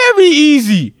 Very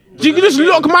easy. You can just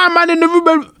lock my man in the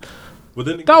room. But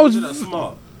then That was- that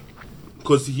smart.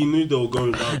 Because he knew they were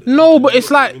going down. No, but it's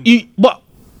like It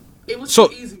was so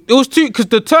too easy. it was too because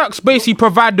the Turks basically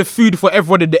provide the food for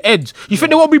everyone at the edge. You think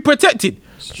they won't be protected?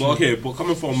 But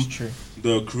coming from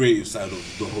the creative side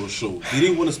of the whole show, they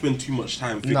didn't want to spend too much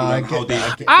time figuring Nah, I out how get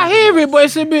they. that. I hear it, but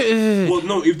it's a bit. Well,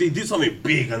 no, if they did something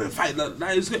big and then fight,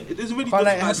 there's already. But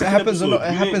like, it happens a lot.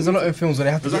 It happens a lot in films where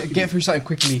they have to Exactly. get through something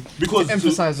quickly Because to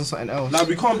emphasize on something else. Like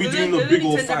we can't be doing a big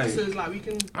old fight. Like, we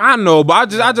can. I know, but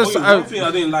I just. One thing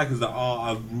I didn't like is that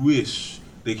I wish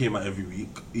they came out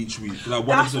each week. Like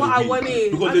one That's episode what a I week.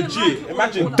 wanted. Because I didn't legit, like it.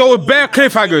 imagine There were bare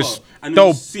cliffhangers. and Though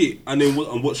then sit and then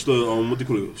watch the what do you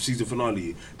call it, season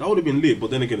finale. That would have been lit.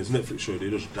 But then again, it's a Netflix show. They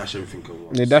just dash everything at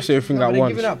once. yeah, that's everything But at they're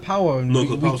once. giving out power. No,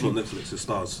 because Power's not Netflix. It's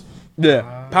Stars,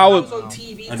 Yeah, It power. was on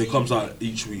TV. and it comes out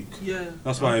each week. Yeah.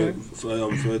 That's why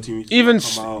 13 weeks Even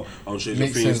come out. I'll show you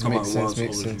Makes things sense, come makes out sense, once.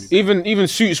 makes sense. Even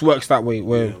Suits works that way.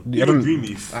 Where I Even don't.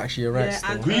 Greenleaf. Actually, you're right. Yeah,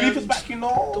 Still. and Greenleaf is back, you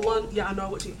know. The one, yeah, I know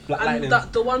what you. Black And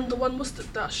Lightning. the one was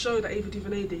that show that Ava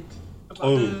DuVernay did. About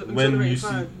Oh, the when incinerated you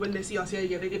fan. see- When they see us,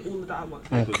 yeah, they did all of that at once.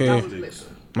 Okay. That was lit.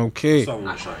 Okay.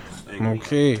 Someone shot. Ain't gonna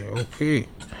lie. Okay.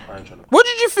 What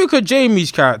did you think of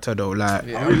Jamie's character though? Like,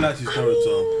 I really liked his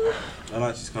character.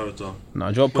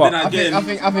 Nah, Joe But Pop. then again, I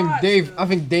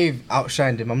think Dave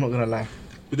outshined him. I'm not gonna lie.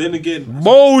 but then again,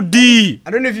 Moldy.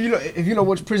 I don't know if you lot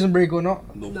watch Prison Break or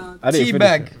not. Nah. I didn't finish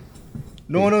Teabag. it.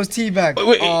 No one knows Teabag.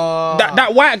 Wait,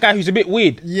 that white guy who's a bit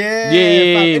weird. Yeah.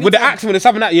 Yeah. fam, With the anytime- accent, with the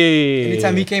something that. Yeah.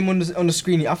 Anytime he came on the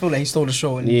screen, I feel like he stole the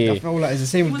show. And Yeah. I feel like it's the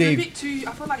same He with was a Dave. bit too.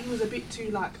 I feel like he was a bit too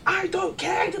like. I don't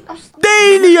care.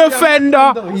 Daily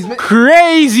offender. He's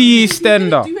Crazy He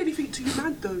extender. didn't do anything to you,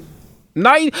 man, though.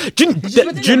 Nah, do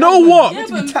you know what? Yeah,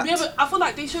 to be tapped. but I feel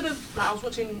like they should have. Like, I was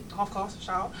watching Half Cast,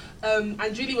 shout out,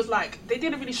 and Julie was like, they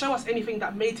didn't really show us anything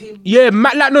that made him. Yeah,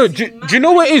 like no. Do you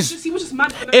know what it is? He was just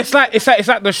mad. It's like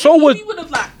the show was If he would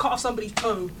have like cut off somebody's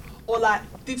toe or like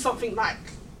did something like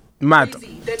mad.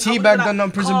 crazy, then I Teabag would've been done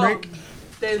on Prison calm. Break?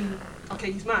 Then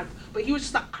okay, he's mad. But he was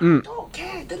just like, I don't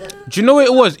care. Do you know what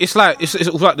it was? It's like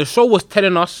the show was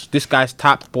telling us this guy's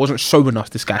tapped, but wasn't showing us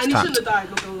this guy's And he tapped. shouldn't have died.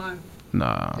 Not gonna lie.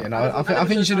 Nah. Yeah, no, I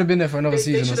think he should have been there for another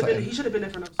season or something. He should have been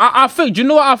there for another. I think. Do you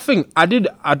know what I think? I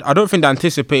don't think they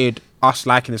anticipated us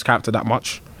liking this character that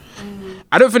much.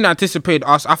 I don't think they anticipated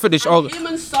us. I think they should. Him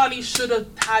and Sully should have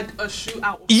had a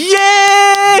shootout.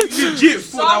 Yeah. legit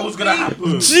thought that was gonna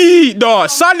happen. Gee, no,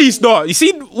 Sully's not. You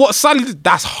see what Sully?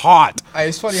 That's hard.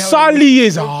 It's funny how Sully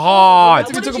is hard.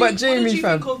 What talk about Jamie, What did you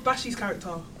fam? think of Bashi's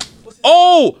character?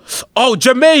 Oh,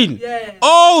 Jermaine. Yeah.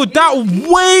 Oh, that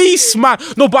waste, man.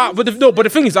 No, but the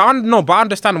thing is, I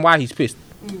understand why he's pissed.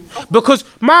 Because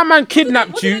my man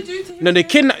kidnapped What you. did they do to him No, they again?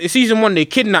 kidnapped. Season 1, they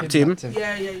kidnapped him,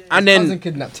 Yeah. and Cousin then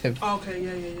kidnapped him. Oh, okay,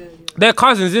 yeah. they're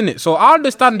cousins, in it. So I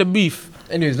understand the beef.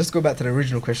 Anyways, let's go back to the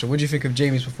original question. What do you think of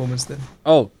Jamie's performance then?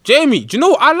 Oh, Jamie. Do you know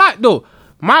what I like though?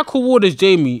 Michael Warder's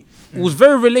Jamie was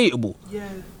very relatable. Yeah.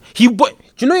 But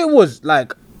do you know what it was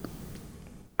like?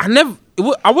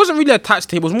 I wasn't really attached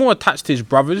to him. I was more attached to his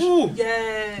brothers. Ooh.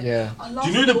 Yeah. I love Do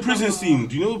you know little the prison brother. scene?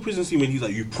 Do you know the prison scene when he's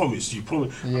like, you promise?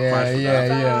 Yeah.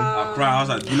 I cried. I was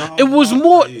like, you know how It was hard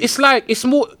more. that is? It's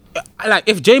more like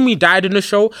if Jamie died in the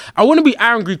show, I wouldn't be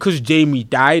angry because Jamie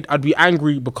died. I'd be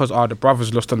angry because the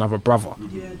brothers lost another brother.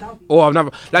 Yeah, that would be. Or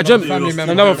another like Another Jamie, family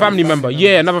another member. family member.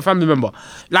 Yeah, another family member.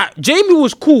 Like Jamie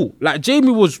was cool. Like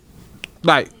Jamie was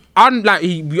like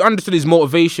we understood his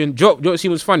motivation. Do you know what see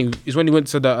was funny is when he went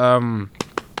to the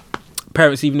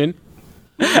parents' evening.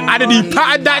 And then he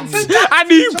patted that.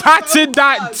 And he patted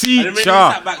that And then when they teacher.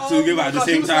 sat back to give at the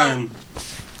same time.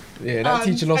 Yeah, that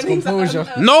teacher lost and he's like, composure.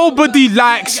 Nobody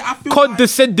likes I feel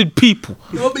condescending people.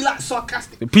 He'll be like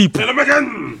sarcastic. The people. Tell him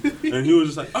again. And he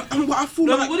was just like, I feel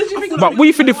No, like. what did you think? But of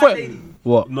we for the white foot. lady?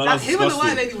 What? No, Like that's him and the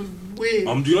white disgusting. lady was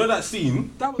weird. Do you know that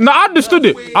scene? That was No, I understood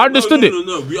it. weird. I understood it.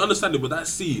 No, we understand it, but that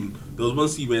scene, there was one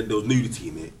scene where there was nudity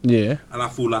in it. Yeah. And I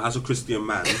feel like as a Christian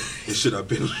man, it should have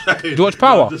been like. you watch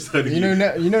Power? I'm just telling You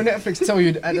know Netflix tell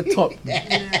you at the top,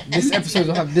 this episode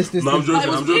will have this. No, I'm But joking, it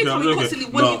was I'm weird joking, how I'm he joking.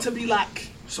 constantly No. wanted to be like,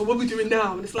 so what are we doing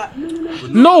now? And it's like, no.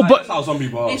 No, Like, but that's how some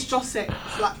people are. It's just sex.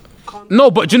 Like, can't.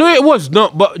 no, but do you know what it was? No,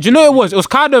 but do you know what it was? It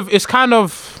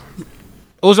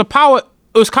was a power.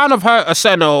 It was kind of her a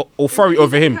certain authority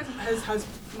over him. Has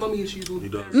mummy issues all the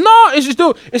time. No, it's just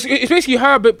though. It's basically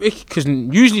her, but because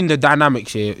usually in the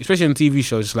dynamics here, especially in TV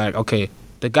shows, it's like okay,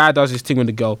 the guy does his thing with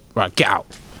the girl, right? Get out.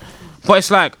 But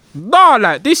it's like no,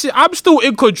 like this is I'm still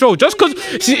in control. Just because,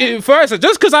 for instance,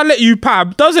 just because I let you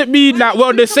pam doesn't mean that we're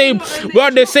on the same. We're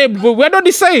on the same. We're not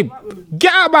the same.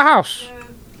 Get out of my house.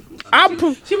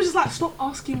 She was just like, stop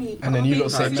asking me. And then you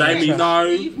lot say, Jamie, no.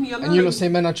 Leave me alone. And you lot say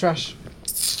men are trash.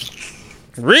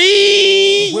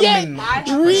 Women.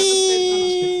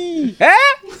 Eh?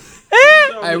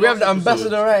 Hey, we have the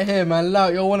ambassador right here, man.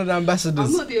 Loud, you're one of the ambassadors.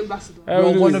 I'm not the ambassador.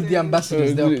 You're one of the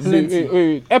ambassadors. There are plenty.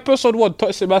 Wait. Episode 1,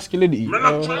 toxic masculinity.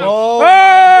 Oh,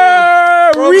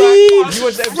 Read, You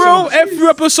watched the episode? bro, every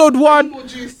episode 1. More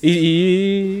juice. let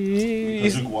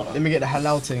me get the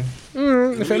halal thing.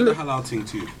 Look at the halal thing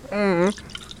too.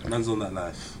 Man's on that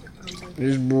life.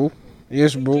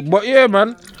 Yes, bro. But yeah,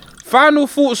 man. Final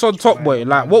thoughts on Top Boy.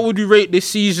 Like, what would you rate this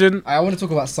season? I want to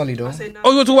talk about Sully though. Say no. Oh,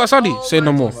 you want to talk about Sunny? Oh Say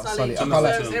no my more. God, Sully, Sully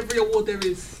I deserves every award there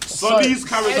is. Sully's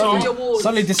Every character. award.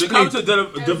 Sully The displayed. character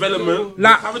development.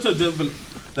 Like-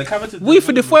 The character. We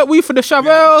for the Chavels. We for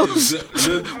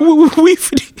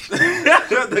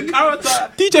the The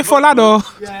character. DJ Folado.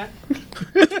 Yeah.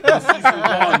 Season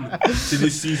 1 to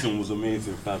this season was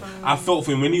amazing, fam. I felt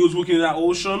for him when he was walking in that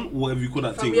ocean, whatever you call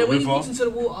that thing, Yeah, a when he river. walked into the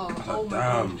water. Oh my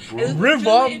damn, God. bro. And then- River, do you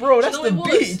know what it- bro, do that's you know the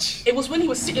what it was? beach. It was when he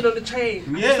was sitting on the train.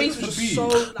 Yeah, His face that's was the just so.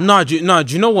 beach. Like, Do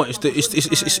you know what? It's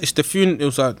the funeral. It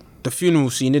was like the funeral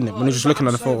scene, isn't it? When he's just looking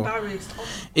at the photo. Embarrassed. Oh,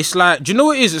 It's like, do you know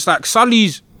what it is? It's like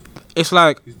Sully's. It's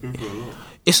like, He's been through a lot.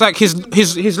 it's like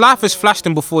his life has flashed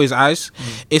him before his eyes.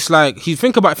 It's like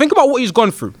think about what he's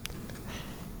gone through.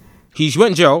 He's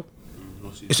went jail.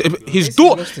 His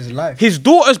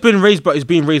daughter's been raised, but is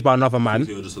being raised by another man.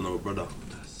 Just another brother.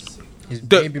 His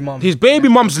baby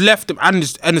mum's left him and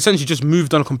essentially just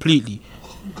moved on completely.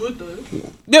 Good though.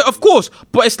 Yeah, of course,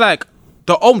 but it's like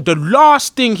the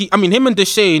last thing him and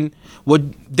Deshane were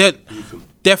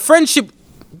their friendship.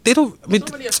 They don't.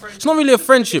 It's not really a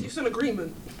friendship. It's an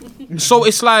agreement. So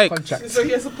it's like. So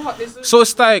he has a partner. So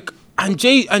it's like, and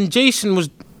Jason was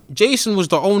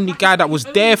the only guy that was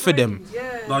there for them. Yeah.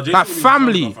 No, Like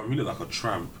family. He looked like a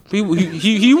tramp. He was.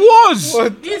 He's a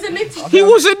nitty. He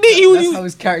was a nitty. That's how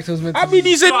his character was meant to be.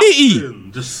 He's a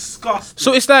nitty. Disgusting.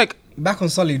 So it's like. Back on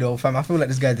Sully though, fam, I feel like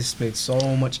this guy displayed so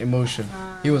much emotion.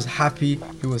 He was happy,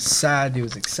 he was sad, he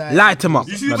was excited. Light him up.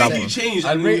 You see the way he changed.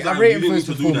 I rate him for his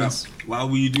performance. Why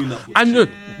were you doing that for? And look,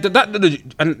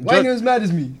 Why are you as mad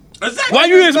as me? Exactly. Why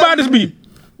you as mad as me?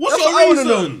 What's That's what your I wanna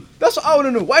know. reason? That's what I want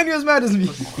to know. Why are you as mad as me?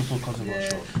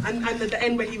 Yeah. And at the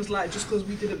end where he was like, just because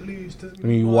we didn't lose, doesn't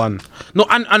We won. No,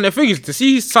 and the thing is, to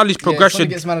see Sully's progression. Sully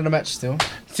gets man of the match still.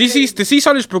 To see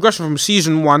Sully's progression from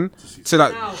season 1 to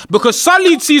like, because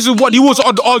Sully season 1 he was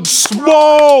on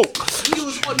smoke.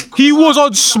 He was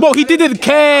on smoke. He didn't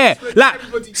care. Like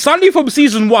Sully from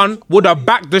season 1 would have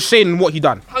backed Deshane in what he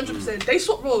done. 100%. They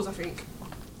swapped roles, I think.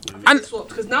 And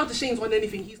because now Deshane's on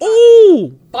anything. He's like, ooh,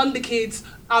 bun the kids.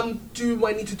 I'm doing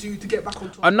what I need to do to get back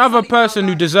on top. another Sully person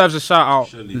who like, deserves a shout out,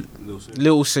 Shelly,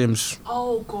 Little Sims.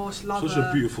 Oh gosh, love such her.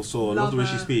 a beautiful soul. Love the way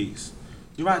she speaks.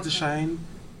 You right to shine.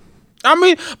 I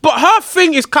mean, but her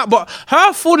thing is but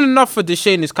her falling in love for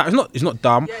Deshane is it's not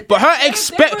dumb. Yeah, but her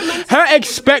they're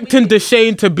expecting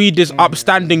Deshane to be this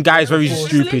upstanding guy is very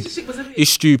stupid. It's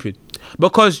stupid.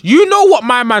 Because you know what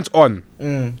my man's on.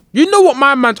 You know what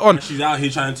my man's on. And she's out here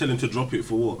trying to tell him to drop it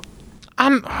for what?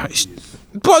 And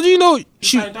but you know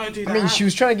she. I mean, she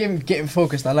was trying to get him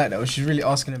focused. I like that. She's really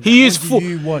asking him. He like, is what do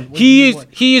you want? What do he you is want?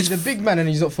 he is He's a big man and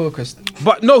he's not focused.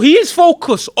 But no, he is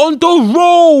focused on the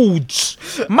roads.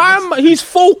 He's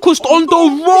focused on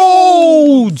the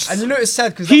roads. And you know it's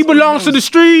sad because He belongs to the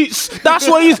streets. That's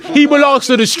what he belongs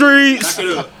to the streets.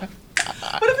 But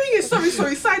the thing is,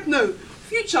 sorry, side note.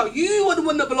 Future, you are the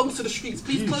one that belongs to the streets.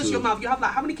 Please close your mouth. You have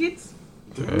like how many kids?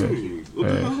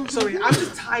 Sorry, I'm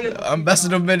just tired.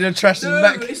 Ambassador Media trash No, is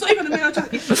back. it's not even a male trash.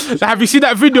 It's just, Have you seen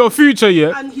that video of Future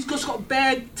yet? and he's just got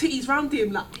bare titties round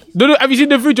him. Like, No, have you seen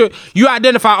the Future? You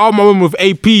identify all my women with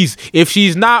APs. If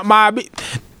she's not my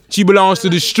she belongs to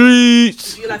the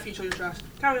streets. you like Future, you're trash.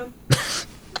 Carry on.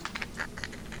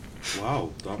 Wow.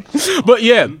 But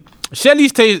yeah,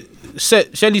 Shelly's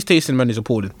tasting man is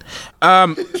appalling.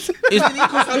 Because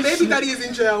her baby daddy is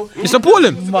in jail. It's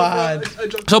appalling. Mad.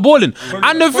 It's appalling.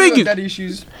 And the thing is, daddy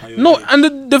issues. no,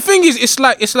 and the thing is, it's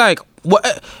like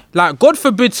what, like God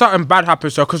forbid something bad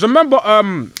happens to her. Because remember,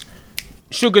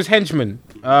 Sugar's henchman,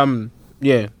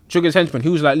 Sugar's henchman. He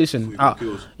was like, listen,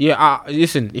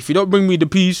 listen, if you don't bring me the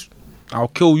peace, I'll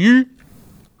kill you.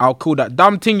 I'll kill that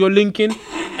damn thing you're linking,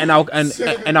 and I'll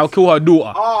kill her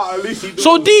daughter. At least he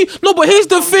So but here's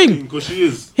the thing. Because she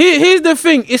is. Here's the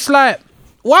thing. It's like,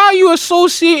 why are you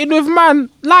associating with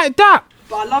man like that?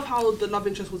 But I love how the love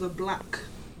interest was a black,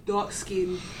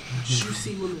 dark-skinned,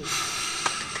 juicy woman.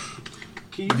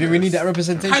 Do we need that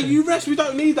representation? Can you rest? We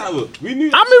don't need that. Look. We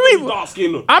need. dark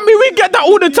skin. We get that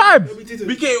all the time.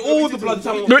 We get all the blood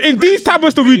time. No, in these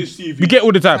times of we get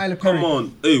all the time. Tyler Perry. Come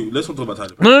on. Hey, let's not talk about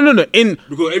Tyler Perry. No. In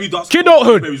Because every dark skin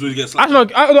kidulthood, always get I slapped. don't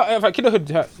know.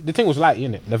 Kidulthood, the thing was light,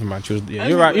 innit? Never mind. She was. Yeah,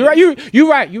 you're right. You're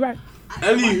right. I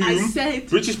Anywho, said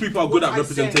British people are good what at I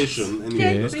representation. said.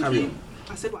 Anyway, Yeah, let's thank carry you. on.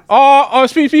 I said what I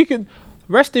said. Speaking.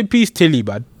 Rest in peace, Tilly,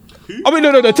 man. I mean,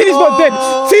 no. Tilly's not dead.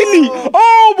 Tilly.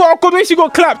 Oh my God, when she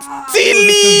got clapped.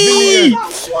 Tilly.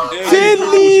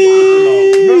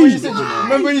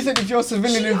 Remember when you said if you're a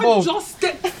civilian involved? She just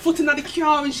stepped foot in the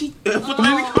car and she.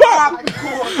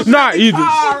 Nah, he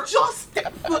She just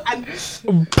stepped foot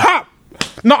and. pop.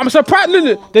 No, I'm surprised.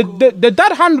 Look, the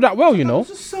dad handled that well, you know.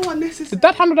 Just so unnecessary. The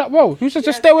dad handled that well. He was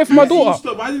just stay away from my daughter.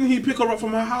 Stop. Why didn't he pick her up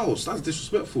from her house? That's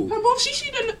disrespectful. Her mom, she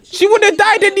didn't. She would have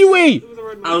died anyway. It was a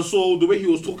road And so the way he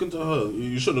was talking to her,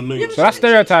 you should have known. Yeah, So that's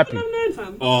stereotyping. She wouldn't have known,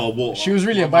 fam. Oh, what? She was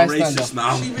really a I'm bystander. racist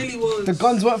now. She really was. The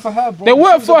guns weren't for her, bro. They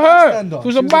weren't She was for a her. bystander. She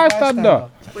was a bystander.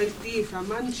 But it's deep, fam.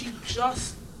 Man, she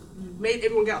just made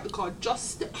everyone get out the car.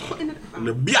 Just stepped foot in it, And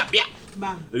the fam. biap, biap.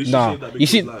 Man. At least she Nah, saved that big you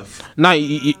see, boy's life.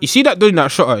 you see that dude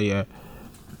that shot her, yeah.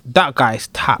 That guy's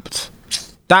tapped.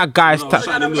 That guy's tapped.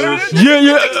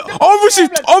 Yeah. Obviously,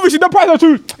 the price are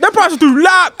too low. The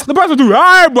price are too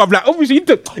high, bro. Like, obviously,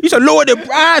 he should lower the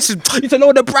price. He should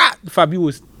lower the price. Fab, he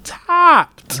was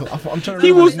tapped. I'm trying to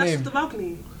He remember was- his That's name. the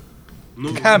balcony.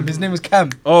 No. Cam. His name was Cam.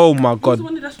 Oh my god, the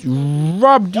one that dashed-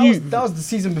 rubbed That you. was, that was the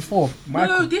season before.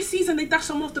 Michael. No, this season they dashed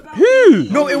someone off the balcony. Who?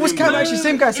 No, it was Cam actually.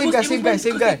 Same guy. It Same was- guy. it Same was guy. when-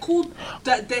 Same 'cause guy. They called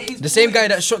his The same boys guy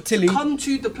that shot Tilly. to come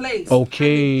to the place.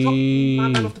 Okay. And they dropped my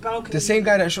man off the balcony. The same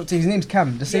guy that shot Tilly. His name's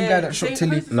Cam. The same Yeah, guy that the shot same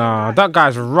Tilly. person. Nah, that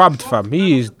guy's rubbed, fam.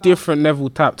 He is different level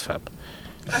tapped, fam.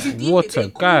 As in, What they a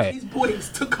called guy. His boys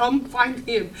to come find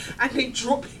him, and they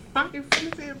drop him right in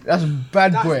front of him. That's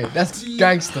bad That's boy. That's deep.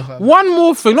 gangster, fam. One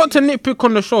more thing, not to nitpick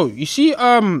on the show. You see,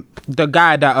 the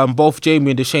guy that both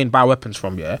Jamie and Deshane buy weapons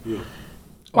from, yeah.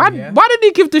 Why yeah? did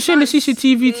he give Deshane the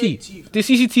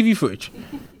CCTV footage?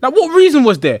 Like, what reason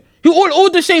was there? He all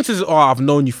Deshane says, "Oh, I've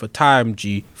known you for time,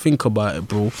 G. Think about it,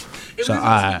 bro." It So was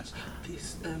alright.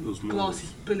 this more. glass is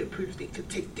bulletproof. It could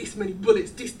take this many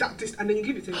bullets, this, and then you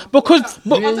give it to him. Because-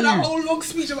 but- after that whole long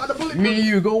speech about the bullet. Me and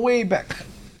you go way back.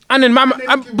 And then,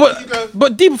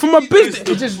 but deep from a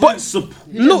business, but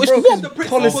no, it's broke what his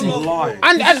policy.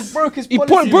 and broke his he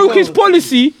policy, broke his bro.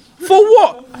 policy for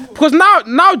what? Because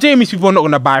now Jamie's people are not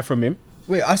gonna buy from him.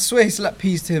 Wait, I swear he slapped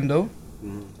peas to him though.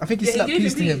 I think he Yeah, he slapped gave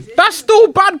peas him to him. peas, yeah. That's still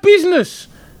bad business.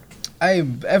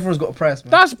 Everyone's got a price,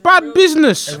 man. That's bad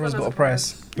business. Everyone's got a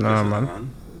price. Nah, man.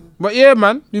 But yeah,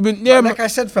 man, you've been But man. like I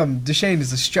said, fam, Deshane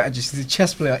is a strategist. He's a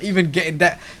chess player. Even getting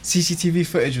that CCTV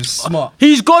footage was smart.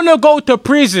 He's gonna go to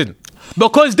prison.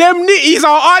 Because them nitties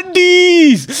are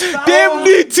undies. Them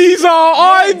nitties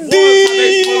are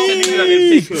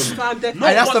undies. Fam, they're- And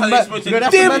that's the maddest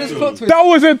plot twist. That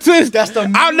was a twist. That's the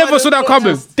I never saw that maddest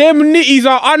coming. plot Them nitties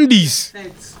are undies.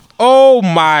 heads. Oh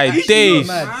my days.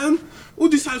 mad. Man, all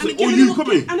these times, And like, they're oh, giving you them-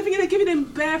 coming? And they're giving them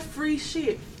bare free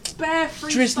shit. Bare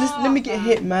free Trish, stuff. let me get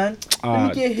hit, man. Let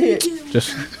me get hit.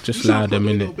 Just lie them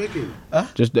in it. Begging.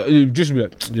 Just be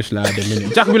like, just lie them in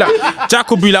it. Jack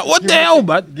will be like, what the hell,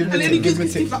 man? Give And me then he tick, gives give me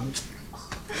his tick. teeth like.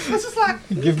 It's just like.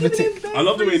 Give me tick. I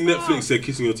love the way Netflix said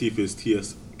kissing your teeth is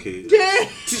TSK. Yeah.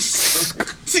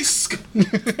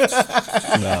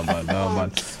 Nah,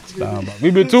 man.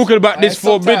 We've been talking about this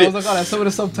for a minute. Some of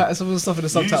the subtitles, some of the stuff in the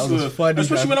subtitles was funny.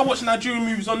 Especially man. when I watch Nigerian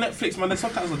movies on Netflix, man, the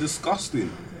subtitles are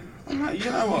disgusting. I'm like, you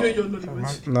know what? You're not even.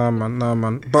 Nah,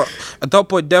 man. But Top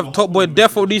Boy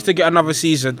definitely needs to get another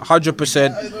season.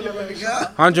 100%.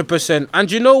 100%.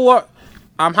 And you know what?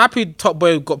 I'm happy Top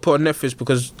Boy got put on Netflix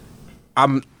because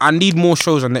I need more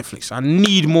shows on Netflix.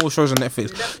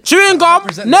 Chewing gum,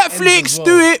 Represent the ends Netflix, as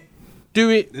well. do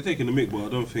it. They're taking the mic, but I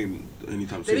don't think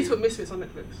anytime They need to put soon. Misfits on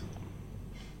Netflix.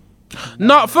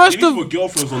 No, They first need to of put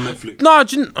girlfriends on Netflix. no,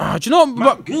 do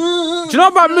you know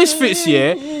about Misfits?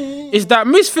 Yeah, is that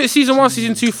Misfits season 1,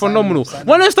 season 2 phenomenal.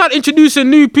 When they start introducing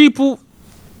new people,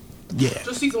 yeah.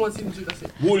 Just season 1, season 2, that's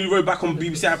it. Wally Road back on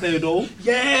BBC iPlayer though.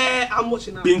 Yeah, I'm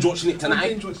watching that. Binge watching it I'm tonight.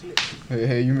 binge watching it.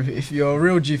 Hey, if you're a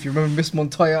real G, if you remember Miss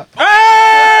Montoya,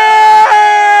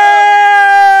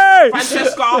 Hey!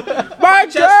 Francesca.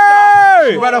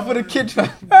 Hey! right off with a kid, fam.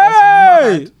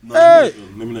 Hey! Hey!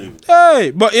 Let me know.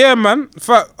 Hey! But yeah, man.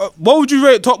 What would you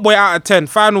rate Top Boy out of 10?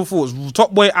 Final thoughts.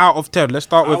 Top Boy out of 10. Let's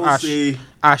start I with would Ash. say,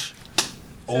 Ash.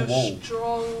 oh whoa.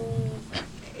 Strong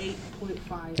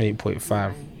 8.5.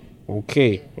 8.5.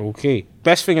 Okay.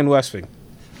 Best thing and worst thing.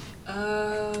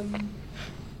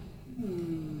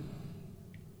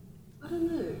 I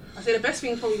don't know. I say the best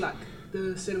thing is probably like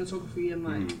the cinematography and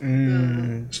like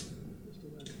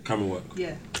Camera work.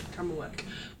 camera work.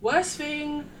 Worst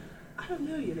thing, I don't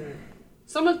know. You know,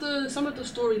 some of the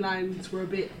storylines were a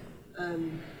bit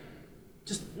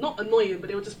just not annoying, but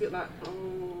they were just a bit like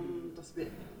that's a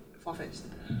bit far fetched.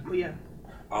 But yeah,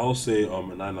 I'll say a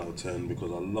 9 out of 10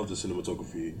 because I love the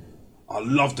cinematography. I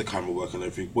love the camera work and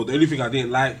everything. But the only thing I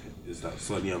didn't like is that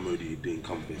Sonny and Modi didn't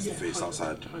come face to face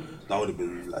outside. That would have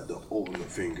been like the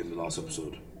ultimate thing in the last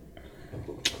episode.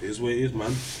 But it is what it is,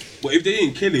 man. But if they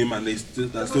didn't kill him and that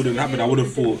still didn't happen, I would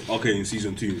have thought, okay, in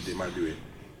season 2 they might do it.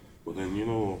 But then, you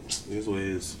know, it is what it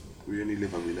is. We only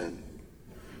live and we learn.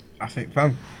 I think,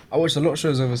 fam, I watched a lot of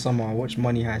shows over summer. I watched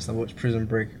Money Heist, I watched Prison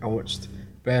Break, I watched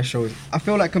bare shows. I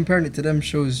feel like comparing it to them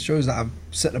shows that have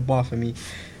set the bar for me.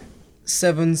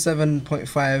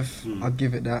 7.5, I'll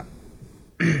give it that.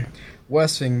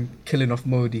 Worst thing, killing off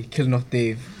Modi, killing off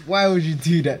Dave. Why would you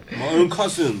do that? My own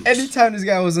cousin. Anytime this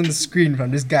guy was on the screen,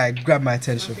 fam, this guy grabbed my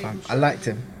attention, fam. I liked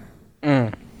him.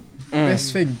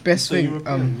 Best thing, best thing. These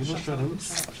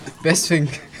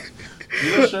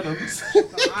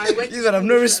men have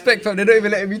no respect, fam. They don't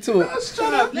even let me talk.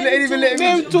 They don't even let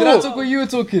me talk. Did I talk when you were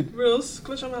talking? Reels,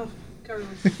 close your mouth. Carry on.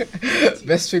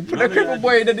 Best thing, put the cripple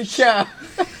boy in the car.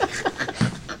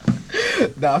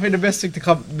 Nah, I think the best thing,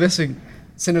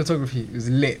 cinematography was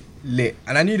lit.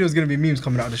 And I knew there was gonna be memes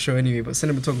coming out of the show anyway, but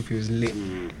cinematography was lit.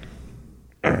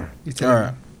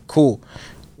 Alright, cool.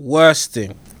 Worst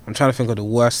thing. I'm trying to think of the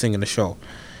worst thing in the show.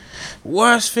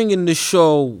 Worst thing in the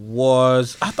show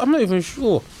was... I'm not even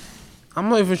sure.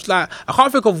 I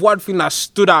can't think of one thing that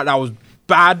stood out that was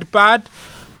bad.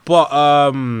 But,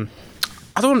 I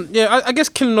guess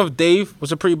killing off Dave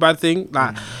was a pretty bad thing.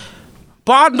 Like,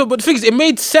 but the thing is, it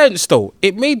made sense, though.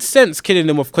 It made sense killing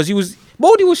him off, because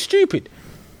Moldy was stupid.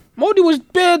 Moldy was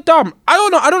bare dumb. I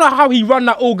don't know how he ran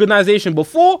that organization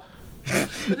before.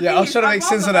 Yeah, I was trying to make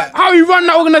sense of that. How he ran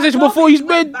that organization before he's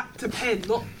went made... back to Penn,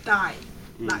 not die.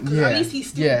 Like, at least he's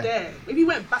still there. If he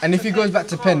went back and if to he goes back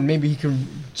to Penn, maybe he can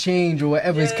change or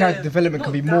whatever. His character development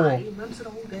can be more.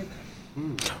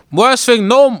 Worst thing,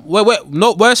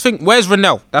 worst thing, where's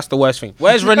Renell? That's the worst thing.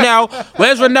 Where's Renell?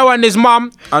 Where's Renell and his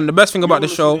mum? And the best thing about the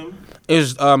show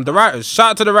is the writers.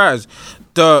 Shout out to the writers.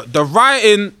 The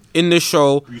writing in this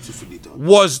show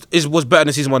was better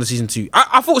than season 1 and season 2.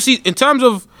 I thought, in terms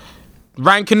of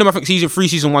ranking them, I think season 3,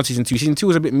 season 1, season 2. Season 2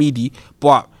 was a bit meaty,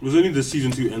 but it was only the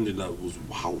season 2 ended that was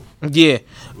wow. Yeah,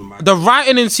 the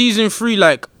writing in season 3,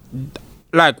 like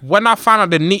when I found out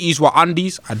the nitties were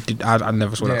undies, I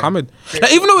never saw that coming.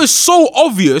 Like, even though it's so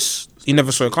obvious, you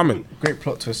never saw it coming. Great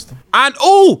plot twist. And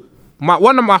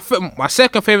one of my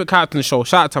second favorite character in the show.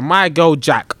 Shout out to my girl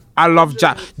Jack. I love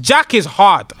Jack. Jack is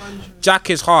hard. So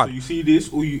you see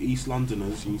this, all you East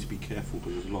Londoners, you need to be careful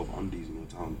because there's a lot of undies in your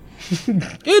town.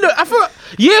 I feel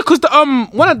because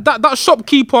that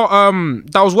shopkeeper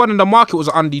that was running the market was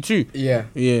an undie too. Yeah.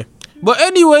 But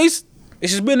anyways,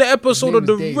 this has been the episode of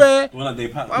the Dave. Rare. The one that they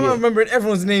patterned. I'm not remembering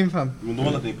everyone's name, fam. The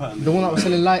one that they patterned. The one that was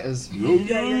selling lighters.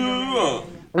 Yeah.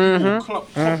 Club,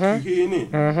 you hear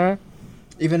innit?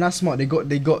 Even that smart. They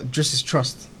got Dress's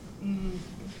trust.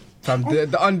 Fam,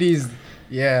 the undies.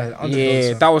 Yeah,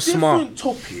 that was smart. Different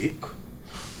topic.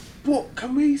 But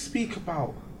can we speak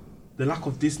about the lack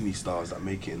of Disney stars that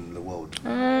make it in the world?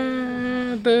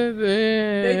 Maybe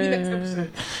next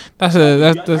episode. That's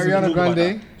Ariana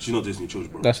Grande. She's not Disney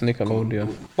children, bro. That's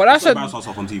Nickelodeon. But that's embarrass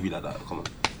herself on TV like that. Come on.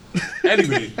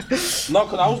 Anyway, no,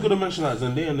 because I was gonna mention that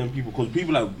Zendaya and then people, because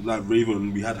people like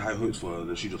Raven, we had high hopes for her, and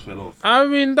then she just fell off. I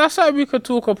mean, that's something we could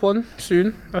talk upon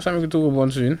soon. What do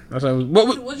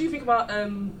you think about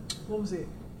what was it?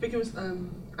 I think it was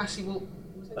Ashley Walters.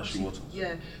 Ashley Waters.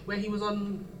 Yeah, where he was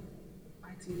on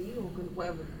ITV or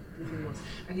whatever it was,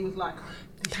 and he was like,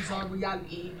 "This is our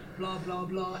reality," blah blah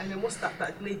blah. And then what's that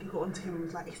lady got onto him and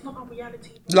was like, "It's not our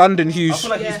reality." London I Hughes.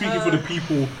 feel like he's speaking for the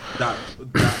people that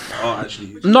are actually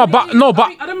his. No, but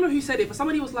I don't know who said it, but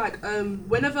somebody was like,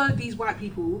 whenever these white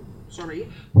people,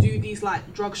 do these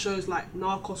like drug shows like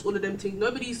Narcos, all of them things,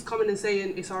 nobody's coming and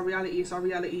saying it's our reality, it's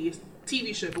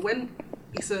TV show. But when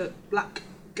it's a black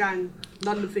gang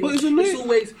London thing, it's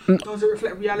always does it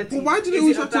reflect reality. Well, why did they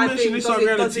always have to mention it's our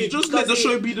reality? Just let the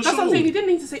show be the show. That's what I'm saying. He didn't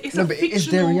need to say it's a fictional. It's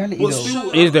their reality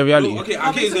though. It is their reality. Okay,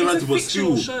 I get it's their reality, but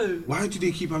still, why do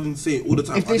they keep having to say it all the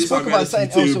time? If they spoke about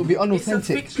something else, it would be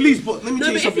unauthentic. Please, but let me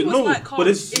tell you something. No, but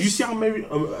you see how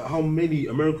many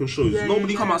American shows,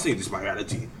 nobody come out saying this is my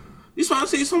reality. This is why I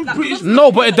say some British.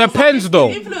 No, but it depends though.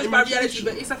 Influenced by reality,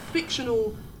 but it's a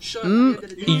fictional show.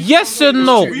 Yes and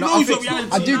no.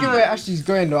 I do get where Ashley's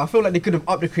going though. I feel like they could have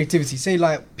upped the creativity. Say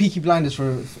like Peaky Blinders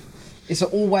it's an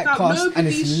all-white cast and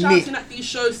it's lit. Shouting at these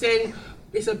shows saying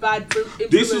it's a bad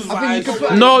influence. This is why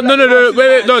No,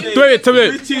 wait.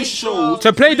 British shows.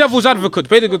 To play devil's advocate,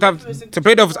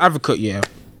 yeah.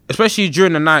 Especially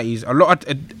during the 90s, a lot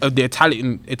of the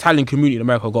Italian community in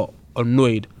America got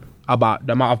annoyed about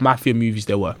the amount of mafia movies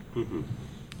there were.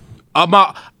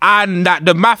 And that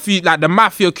the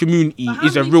mafia community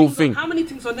is a real thing. How many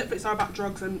things on Netflix are about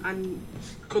drugs and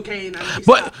cocaine? And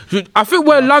but I think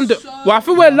where London,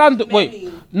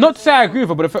 wait, not to say I agree with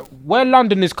her, but where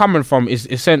London is coming from is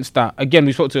a sense that, again,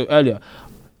 we spoke to earlier.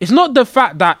 It's not the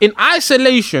fact that in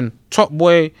isolation, Top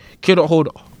Boy, Kid at Hold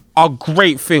are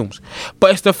great films,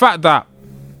 but it's the fact that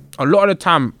a lot of the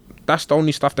time that's the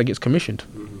only stuff that gets commissioned.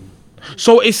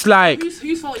 So it's like,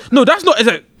 whose fault? No, that's not.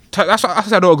 That's why I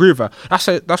said I don't agree with her. That's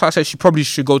why I said she probably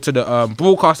should go to the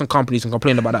broadcasting companies and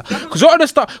complain about that. Because all of the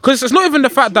stuff. Because it's not even the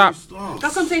fact that. That's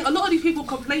what I'm saying. A lot of these people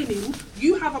complaining.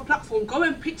 You have a platform. Go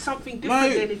and pitch something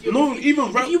different. Then if you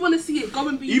if you want to see it, go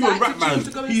and be. Even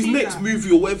Rapman, his next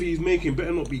movie or whatever he's making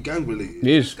better not be gang related. It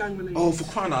is. Oh, for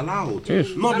crying out loud! Yes.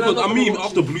 No, because I mean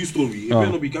after Blue Story, it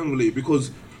better not be gang related because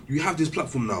you have this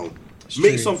platform now.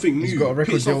 Make something new,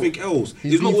 pick something else.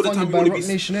 It's not all the time we want to be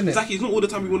exactly. It's not all the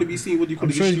time we want to be seeing what you call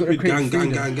stupid gang.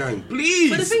 Please.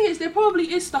 But the thing is, there probably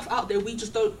is stuff out there we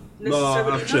just don't necessarily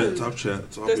know. I've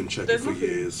checked. I've been checking for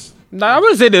years. No, I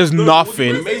wouldn't say there's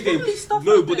nothing.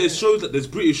 But there's shows that there's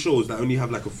British shows that only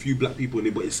have like a few black people in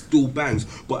it, but it still bangs.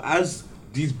 But as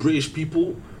these British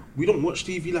people, we don't watch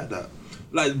TV like that.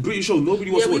 Like British shows,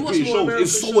 nobody wants to watch British shows. American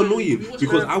It's so shows. annoying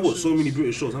because I watch so many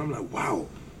British shows and I'm like, wow.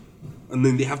 And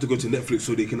then they have to go to Netflix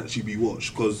so they can actually be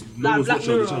watched because no one's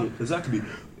watching on the channel. Exactly.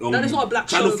 That is not a black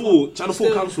Channel show.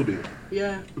 4 cancelled it.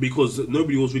 Yeah. Because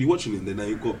nobody was really watching it. Then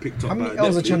it got picked up How by many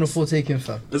hours are Netflix. Channel 4 taking,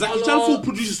 fam? Exactly. Channel 4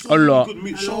 produces so A lot. many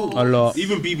good shows. A lot.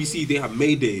 Even BBC, they have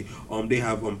Mayday. They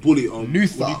have Bullet.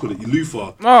 Luther. What do you call it?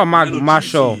 Luther. Oh, Line of my Duty,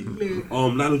 show.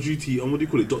 Line of Duty. What do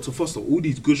you call it? Dr. Foster. All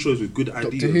these good shows with good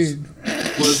ideas. Who?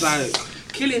 But it's like,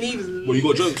 Killing Eve. well, you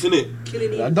got jokes, innit?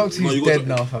 Killing Eve. Doctor No, Who's you got dead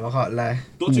now, fam. I can't lie.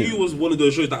 Doctor Who was one of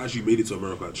those shows that actually made it to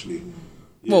America, actually.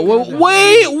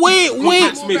 Wait.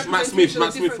 Matt Smith.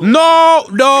 No.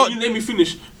 Let me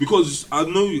finish because I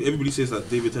know everybody says that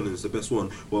David Tennant is the best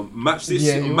one, but Matt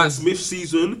Smith's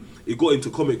season it got into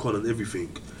Comic-Con and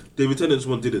everything. David Tennant's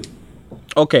one didn't.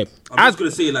 Okay. I'm just gonna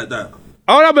say it like that.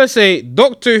 All I'm gonna say,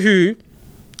 Doctor Who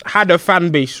had a fan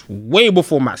base way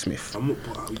before Matt Smith.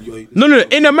 No.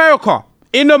 In America.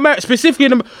 Specifically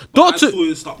in America. Doctor.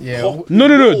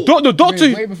 No.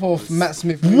 Doctor. Way before Matt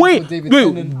Smith. Way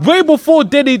before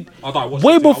David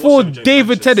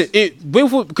Tennant.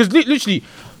 Because literally,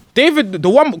 David, the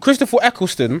one Christopher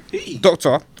Eccleston,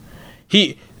 Doctor,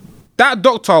 that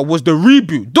Doctor was the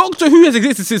reboot. Doctor Who has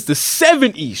existed since the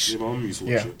 70s.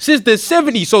 Yeah. Since the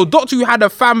 70s. So Doctor Who had a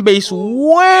fan base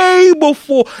way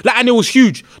before, and it was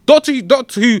huge. Doctor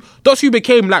Who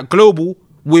became global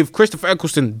with Christopher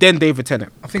Eccleston, then David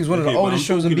Tennant. I think it's one of the oldest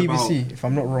shows on BBC, if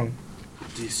I'm not wrong.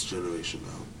 This generation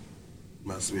now,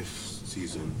 Matt Smith's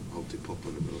season, I hope they pop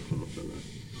on the middle. I'm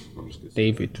just gonna say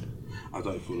David. I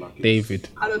don't feel like it. David.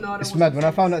 I don't know. It's mad. When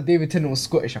I found out David Tennant was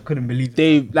Scottish, I couldn't believe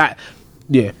it.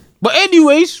 Yeah. But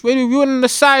anyways, we went on the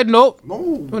side note. No,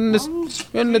 we're on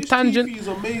the tangent. TV is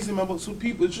amazing, man, but some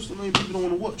people, it's just annoying people don't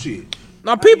want to watch it.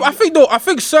 Now, people, I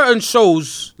think certain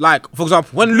shows, for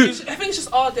example, when Luke. I think it's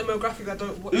just our demographic that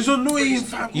don't watch. It's annoying,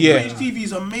 fam. Yeah. British TV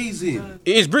is amazing.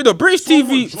 It is British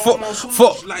TV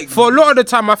for a lot of the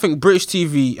time. I think British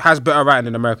TV has better writing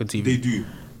than American TV. They do.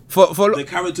 For the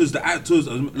characters, the actors,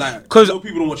 because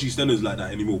people don't watch EastEnders like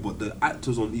that anymore. But the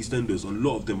actors on EastEnders, a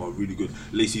lot of them are really good.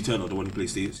 Lacey Turner, the one who plays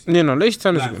States. Lacey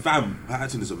Turner's good. Fam, her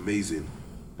acting is amazing.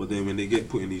 But then when they get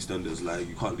put in EastEnders,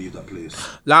 you can't leave that place.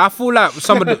 I feel like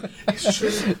some of the.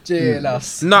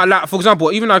 JLS. No, for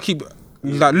example, even I keep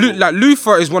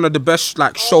Luther is one of the best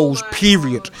shows.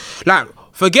 Period.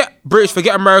 Forget British,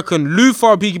 forget American.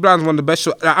 Luther and Peaky Blinders is one of the best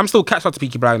shows. I'm still catching up to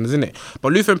Peaky Blinders, isn't it?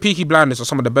 But Luther and Peaky Blinders are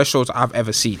some of the best shows I've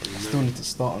ever seen. Still need to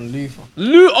start on Luther.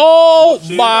 Oh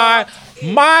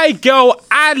my girl,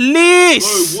 at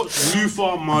least. No, watch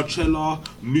Luther, Marcella,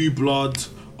 New Blood,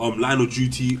 Line of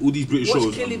Duty, all these British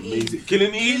shows. Killing amazing.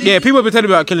 Killing Eve. Yeah, people have been telling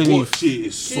me about Killing Eve. Watch it,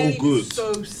 it's so good.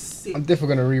 So sick. I'm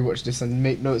definitely gonna rewatch this and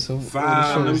make notes of Fam,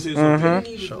 all let me the say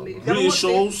shows. something. British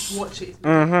shows. Watch it.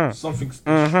 Something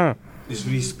special. It's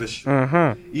really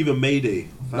special. Even Mayday.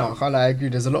 No, I can't lie, I agree.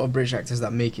 There's a lot of British actors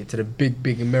that make it to the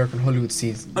big American Hollywood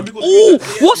scenes. Ooh,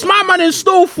 what's my man in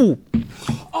Snowfall?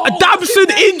 Damson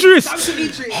Idris.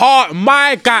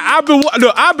 My guy,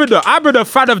 I've been a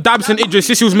fan of Damson Idris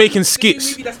since he was making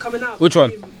skits. Movie that's coming out. Which one?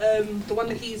 The one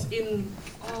that he's in.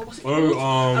 What's it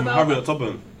called? Harry at Top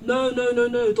End. No.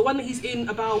 The one that he's in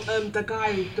about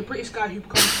the British guy who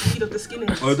becomes the leader of the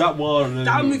skinheads. Oh, that one.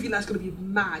 That movie that's gonna be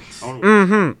mad.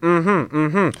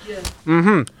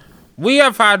 We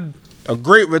have had a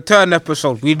great return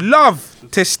episode. We'd love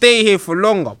to stay here for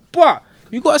longer, but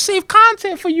we gotta save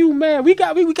content for you, man. We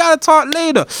gotta talk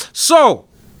later. So,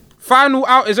 final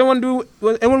out. Is anyone do?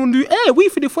 Hey, we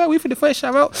for the first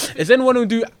shout out. Is anyone who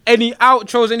do any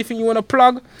outros? Anything you wanna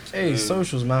plug? Hey,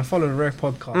 socials, man. Follow the Rare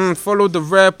Podcast. Follow the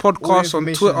Rare Podcast on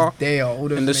Twitter.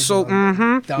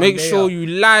 Make sure you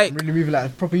like. I'm really moving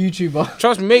like a proper YouTuber.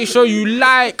 Trust me, make sure you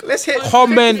like, Let's hit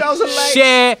comment, 50,000 likes.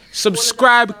 share,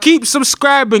 subscribe. Keep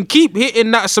subscribing. Keep hitting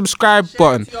that subscribe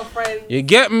button. You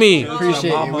get me?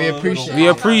 We appreciate We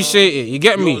appreciate it. You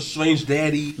get You're me? a strange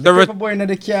daddy. Put boy in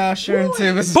the car, sharing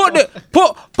to us. Put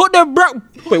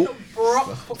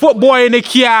boy in the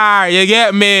car. You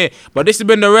get me? But this has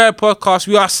been the Rare Podcast.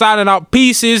 We are signing out.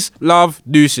 Pieces, love,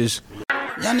 deuces.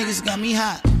 Y'all niggas got me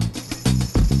hot.